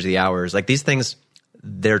participating in the liturgy of the hours. Like these things,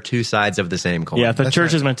 they're two sides of the same coin. Yeah, the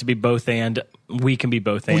church is meant to be both and. We can be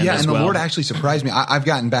both and. And the Lord actually surprised me. I've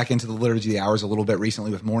gotten back into the liturgy of the hours a little bit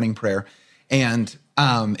recently with morning prayer. And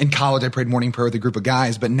in college, I prayed morning prayer with a group of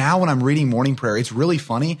guys. But now when I'm reading morning prayer, it's really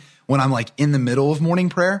funny when I'm like in the middle of morning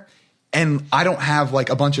prayer and I don't have like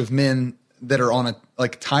a bunch of men that are on a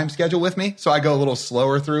like time schedule with me. So I go a little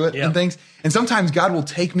slower through it and things. And sometimes God will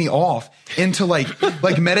take me off into like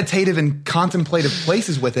meditative and contemplative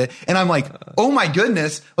places with it. And I'm like, oh my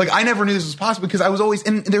goodness. Like I never knew this was possible because I was always,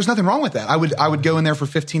 and there's nothing wrong with that. I would go in there for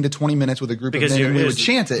 15 to 20 minutes with a group of men and we would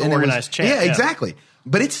chant it. And organized chant. Yeah, exactly.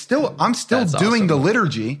 But it's still, I'm still doing the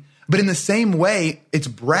liturgy. But in the same way, it's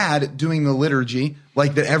Brad doing the liturgy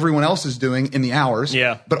like that everyone else is doing in the hours.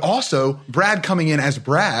 Yeah. But also Brad coming in as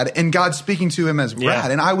Brad and God speaking to him as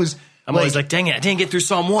Brad. And I was I'm always like, dang it, I didn't get through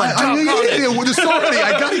Psalm 1. With the psalmody,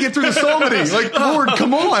 I got to get through the psalmody. Like, Lord,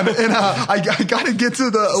 come on. And I got to get to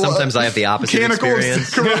the Sometimes I have the opposite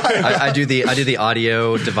experience. I do the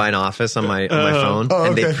audio Divine Office on my phone,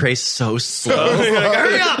 and they pray so slow.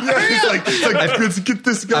 Hurry up! Let's get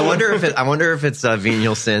this going. I wonder if it's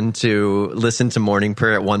venial sin to listen to morning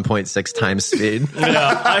prayer at 1.6 times speed.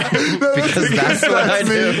 Because that's what I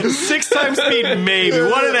do. 6 times speed, maybe.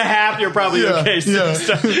 1.5, you're probably okay. 6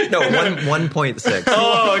 times. No, 1.6.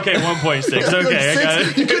 Oh, okay, 1.6. Okay, I got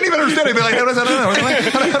it. You couldn't even understand it. I don't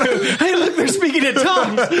know. Hey, look, they're speaking in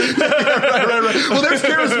tongues. Right. Well, there's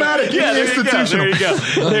charismatic. Yeah, Institutional.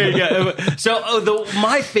 There you go. So,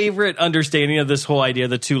 my favorite understanding of this whole idea of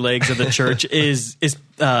the two legs of the church is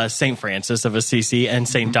St. Francis of Assisi and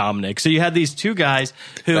St. Dominic. So you had these two guys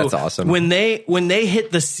who, that's awesome. When they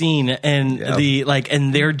hit the scene and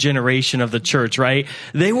in their generation of the church, right?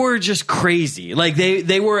 They were just crazy. Like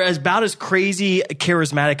they were about as crazy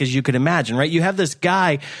charismatic as you could imagine, right? You have this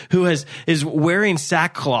guy who is wearing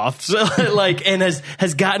sackcloth, and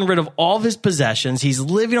has gotten rid of all of his possessions. He's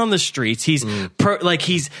living on the streets. He's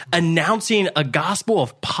he's announcing a gospel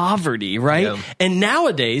of poverty, right? Yeah. And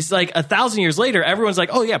nowadays, 1,000 years later, everyone's like,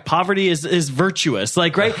 oh yeah, poverty is virtuous,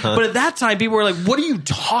 right? But at that time, people were like, what are you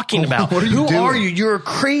talking about? Who are you? You're a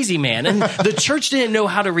crazy man. And the church didn't know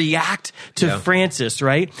how to react to Francis,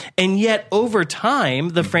 right? And yet over time,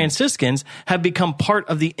 the Franciscans have become part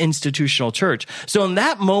of the institutional church. So in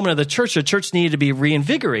that moment of the church needed to be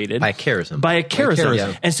reinvigorated by a charism.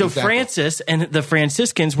 Yeah. And so Francis and the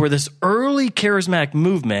Franciscans were this early charismatic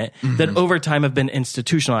movement that over time have been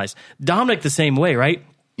institutionalized. Dominic the same way, right?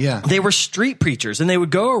 Yeah. They were street preachers, and they would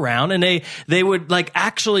go around and they would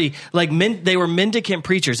they were mendicant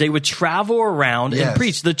preachers. They would travel around and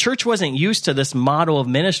preach. The church wasn't used to this model of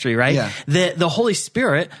ministry, right? Yeah. The Holy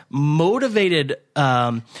Spirit motivated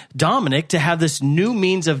Dominic to have this new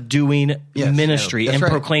means of doing ministry and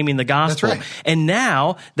proclaiming the gospel. That's right. And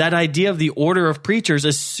now that idea of the order of preachers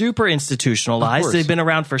is super institutionalized. They've been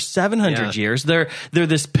around for 700 years. They're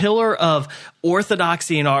this pillar of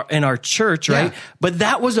orthodoxy in our church, right? But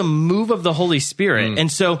that was a move of the Holy Spirit. And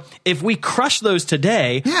so if we crush those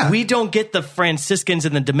today, we don't get the Franciscans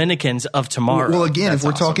and the Dominicans of tomorrow. Well, again, if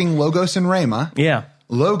we're talking Logos and Rhema,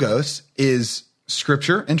 Logos is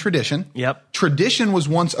Scripture and tradition. Yep. Tradition was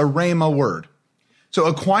once a Rhema word. So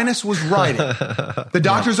Aquinas was writing. The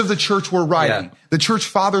doctors of the church were writing. Yeah. The church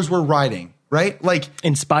fathers were writing, right?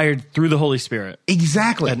 Inspired through the Holy Spirit.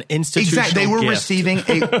 Exactly. An institutional They were gift. receiving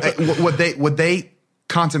what they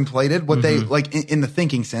contemplated, what they in the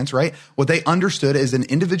thinking sense, right? What they understood as an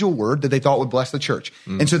individual word that they thought would bless the church.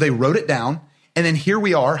 And so they wrote it down. And then here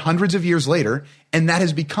we are hundreds of years later, and that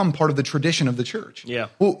has become part of the tradition of the church. Yeah.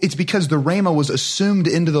 Well, it's because the Rhema was assumed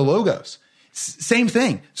into the Logos. Same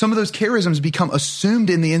thing. Some of those charisms become assumed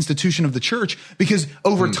in the institution of the church because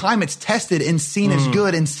over time it's tested and seen as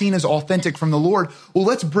good and seen as authentic from the Lord. Well,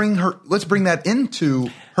 let's bring that into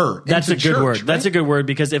her. That's a good church, word. Right? That's a good word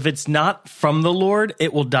because if it's not from the Lord,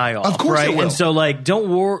 it will die off. Of course right? it will. And so don't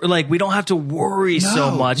worry, we don't have to worry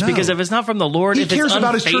so much because if it's not from the Lord, He if cares it's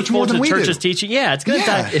about his church more than we do. church's teaching, it's going to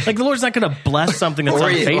die. The Lord's not going to bless something that's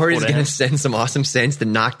unfaithful. Or he's going to send some awesome saints to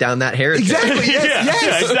knock down that heretic. Exactly.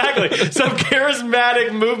 Yes. Exactly. Some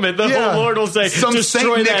charismatic movement. The whole Lord will say, some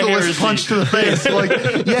destroy Saint Nicholas punch to the face.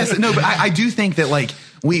 But I do think that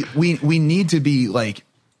we need to be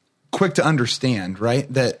quick to understand,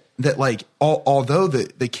 right? That although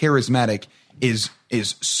the charismatic is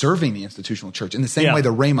serving the institutional church in the same way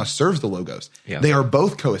the Rhema serves the Logos, they are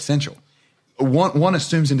both coessential. One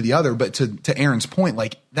assumes into the other, but to Aaron's point,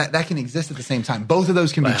 that can exist at the same time. Both of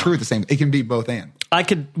those can be true at the same. It can be both and.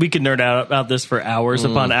 We could nerd out about this for hours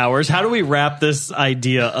upon hours. How do we wrap this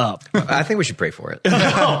idea up? I think we should pray for it.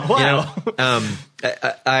 Oh, wow.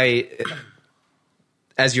 I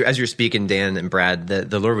as you're speaking, Dan and Brad,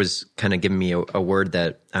 the Lord was kind of giving me a word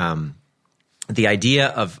that the idea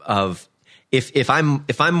of if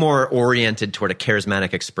I'm more oriented toward a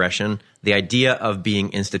charismatic expression, the idea of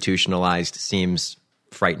being institutionalized seems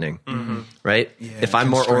frightening, right? Yeah, if I'm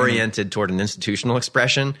more oriented toward an institutional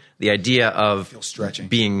expression, the idea of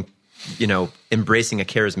being, embracing a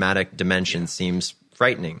charismatic dimension seems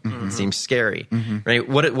frightening. It seems scary, right?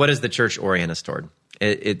 What does the church orient us toward?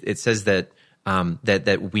 It says that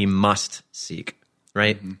we must seek.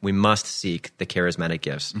 Right? We must seek the charismatic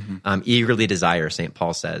gifts. Eagerly desire, St.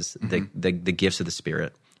 Paul says, the gifts of the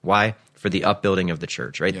Spirit. Why? For the upbuilding of the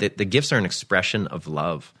church, right? Yeah. The gifts are an expression of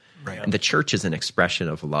love. Right. And the church is an expression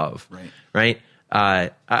of love. Right?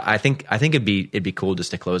 I think it'd be cool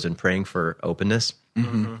just to close in praying for openness,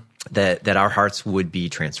 that our hearts would be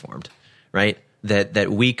transformed, right?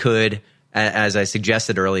 that we could, as I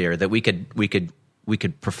suggested earlier, that we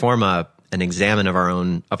could perform an examine of our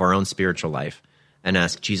own spiritual life and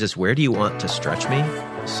ask Jesus, where do you want to stretch me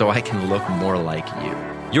so I can look more like you?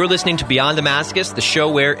 You're listening to Beyond Damascus, the show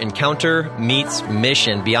where encounter meets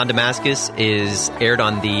mission. Beyond Damascus is aired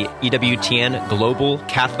on the EWTN Global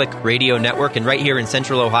Catholic Radio Network and right here in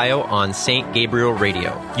Central Ohio on St. Gabriel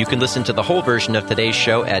Radio. You can listen to the whole version of today's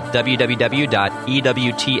show at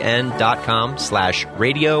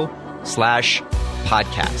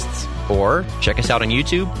www.ewtn.com/radio/podcasts. Or check us out on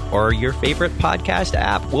YouTube or your favorite podcast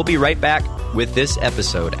app. We'll be right back with this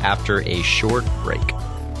episode after a short break.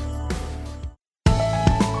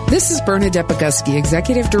 This is Bernadette Boguski,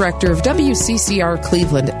 Executive Director of WCCR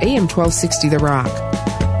Cleveland, AM 1260 The Rock.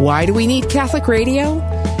 Why do we need Catholic radio?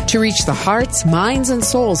 To reach the hearts, minds, and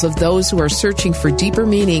souls of those who are searching for deeper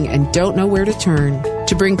meaning and don't know where to turn.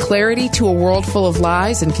 To bring clarity to a world full of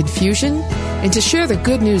lies and confusion, and to share the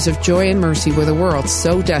good news of joy and mercy with a world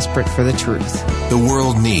so desperate for the truth. The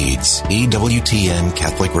world needs EWTN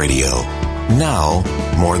Catholic Radio, now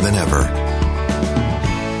more than ever.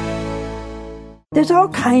 There's all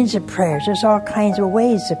kinds of prayers. There's all kinds of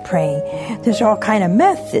ways of praying. There's all kinds of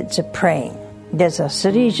methods of praying. There's a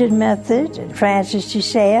Salesian method, and Francis de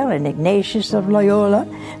Sales, and Ignatius of Loyola.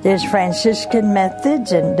 There's Franciscan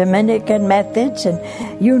methods and Dominican methods, and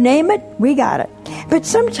you name it, we got it. But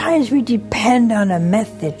sometimes we depend on a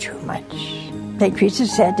method too much. Like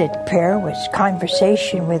Jesus said that prayer was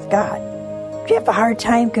conversation with God. Do you have a hard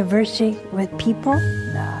time conversing with people?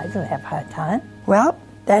 No, I don't have a hard time. Well,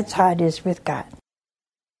 that's how it is with God.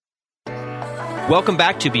 Welcome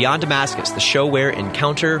back to Beyond Damascus, the show where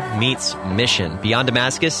encounter meets mission. Beyond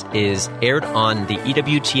Damascus is aired on the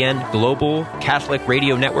EWTN Global Catholic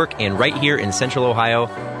Radio Network and right here in Central Ohio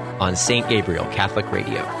on St. Gabriel Catholic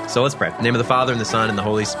Radio. So let's pray. In the name of the Father, and the Son, and the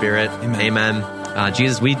Holy Spirit. Amen.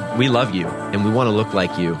 Jesus, we love you, and we want to look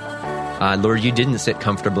like you. Lord, you didn't sit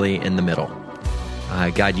comfortably in the middle.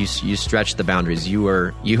 God, you stretched the boundaries. You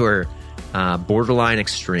were borderline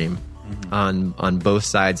extreme on both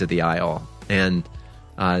sides of the aisle. And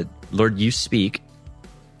Lord, you speak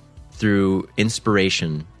through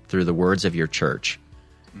inspiration, through the words of your church.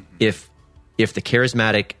 If the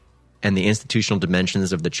charismatic and the institutional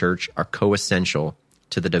dimensions of the church are coessential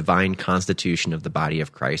to the divine constitution of the body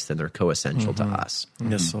of Christ, then they're coessential to us.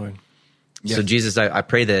 Yes, Lord. So, yes. Jesus, I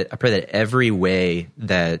pray that every way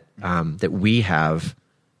that that we have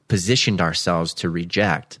positioned ourselves to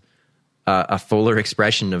reject a fuller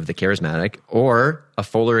expression of the charismatic or a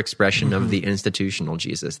fuller expression of the institutional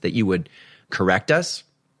Jesus, that you would correct us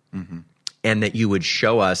and that you would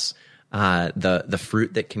show us the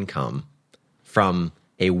fruit that can come from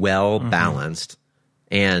a well-balanced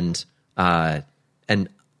and a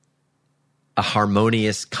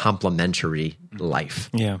harmonious, complementary life.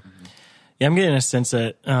 Yeah. Yeah, I'm getting a sense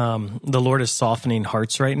that the Lord is softening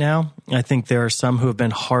hearts right now. I think there are some who have been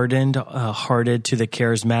hearted to the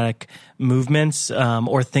charismatic movements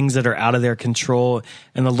or things that are out of their control,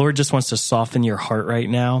 and the Lord just wants to soften your heart right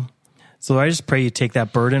now. So I just pray you take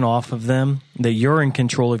that burden off of them, that you're in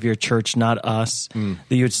control of your church, not us,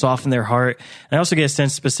 that you would soften their heart. And I also get a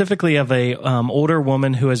sense specifically of a older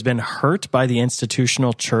woman who has been hurt by the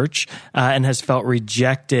institutional church and has felt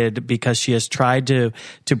rejected because she has tried to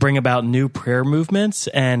bring about new prayer movements,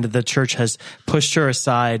 and the church has pushed her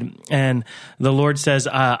aside. And the Lord says,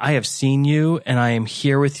 I have seen you, and I am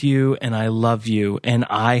here with you, and I love you, and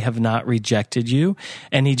I have not rejected you.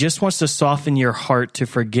 And he just wants to soften your heart to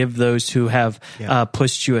forgive those who have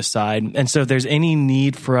pushed you aside. And so if there's any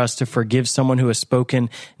need for us to forgive someone who has spoken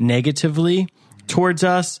negatively towards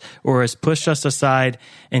us or has pushed us aside,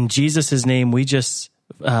 in Jesus' name, we just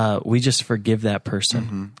forgive that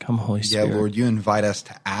person. Come, Holy Spirit. Yeah, Lord, you invite us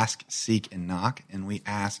to ask, seek, and knock, and we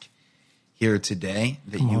ask here today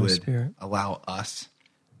that you would allow us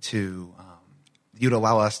to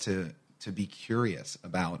be curious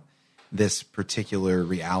about this particular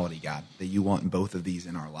reality, God, that you want both of these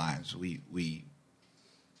in our lives. We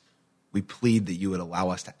plead that you would allow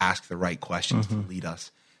us to ask the right questions to lead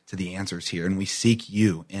us to the answers here. And we seek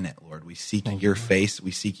you in it, Lord. We seek your face.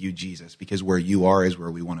 We seek you, Jesus, because where you are is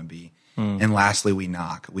where we want to be. And lastly, we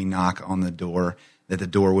knock. We knock on the door, that the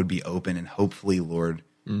door would be open. And hopefully, Lord,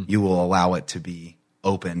 you will allow it to be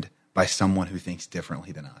opened by someone who thinks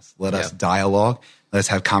differently than us. Let us dialogue. Let us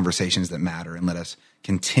have conversations that matter. And let us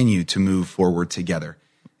continue to move forward together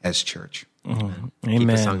as church. Amen. Keep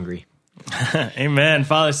us hungry. Amen.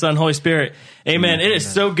 Father, Son, Holy Spirit, Amen. It is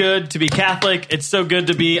so good to be Catholic. It's so good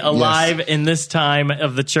to be alive in this time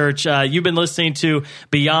of the church. You've been listening to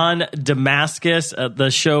Beyond Damascus,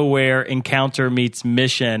 the show where encounter meets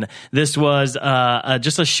mission. This was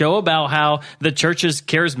just a show about how the church is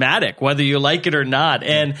charismatic, whether you like it or not.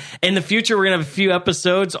 And in the future, we're going to have a few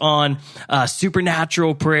episodes on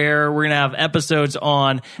supernatural prayer. We're going to have episodes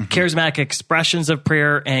on charismatic expressions of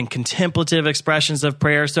prayer and contemplative expressions of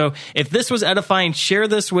prayer. So if this was edifying, share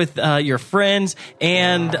this with your friends.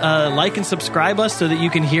 And like and subscribe us so that you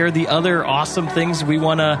can hear the other awesome things we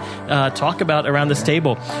want to talk about around this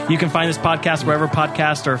table. You can find this podcast wherever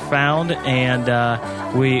podcasts are found, and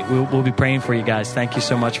we'll be praying for you guys. Thank you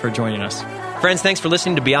so much for joining us. Friends, thanks for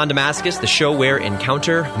listening to Beyond Damascus, the show where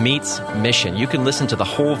encounter meets mission. You can listen to the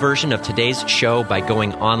whole version of today's show by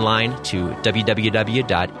going online to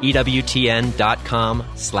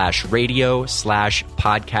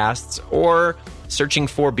www.ewtn.com/radio/podcasts or searching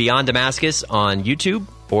for Beyond Damascus on YouTube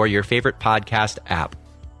or your favorite podcast app.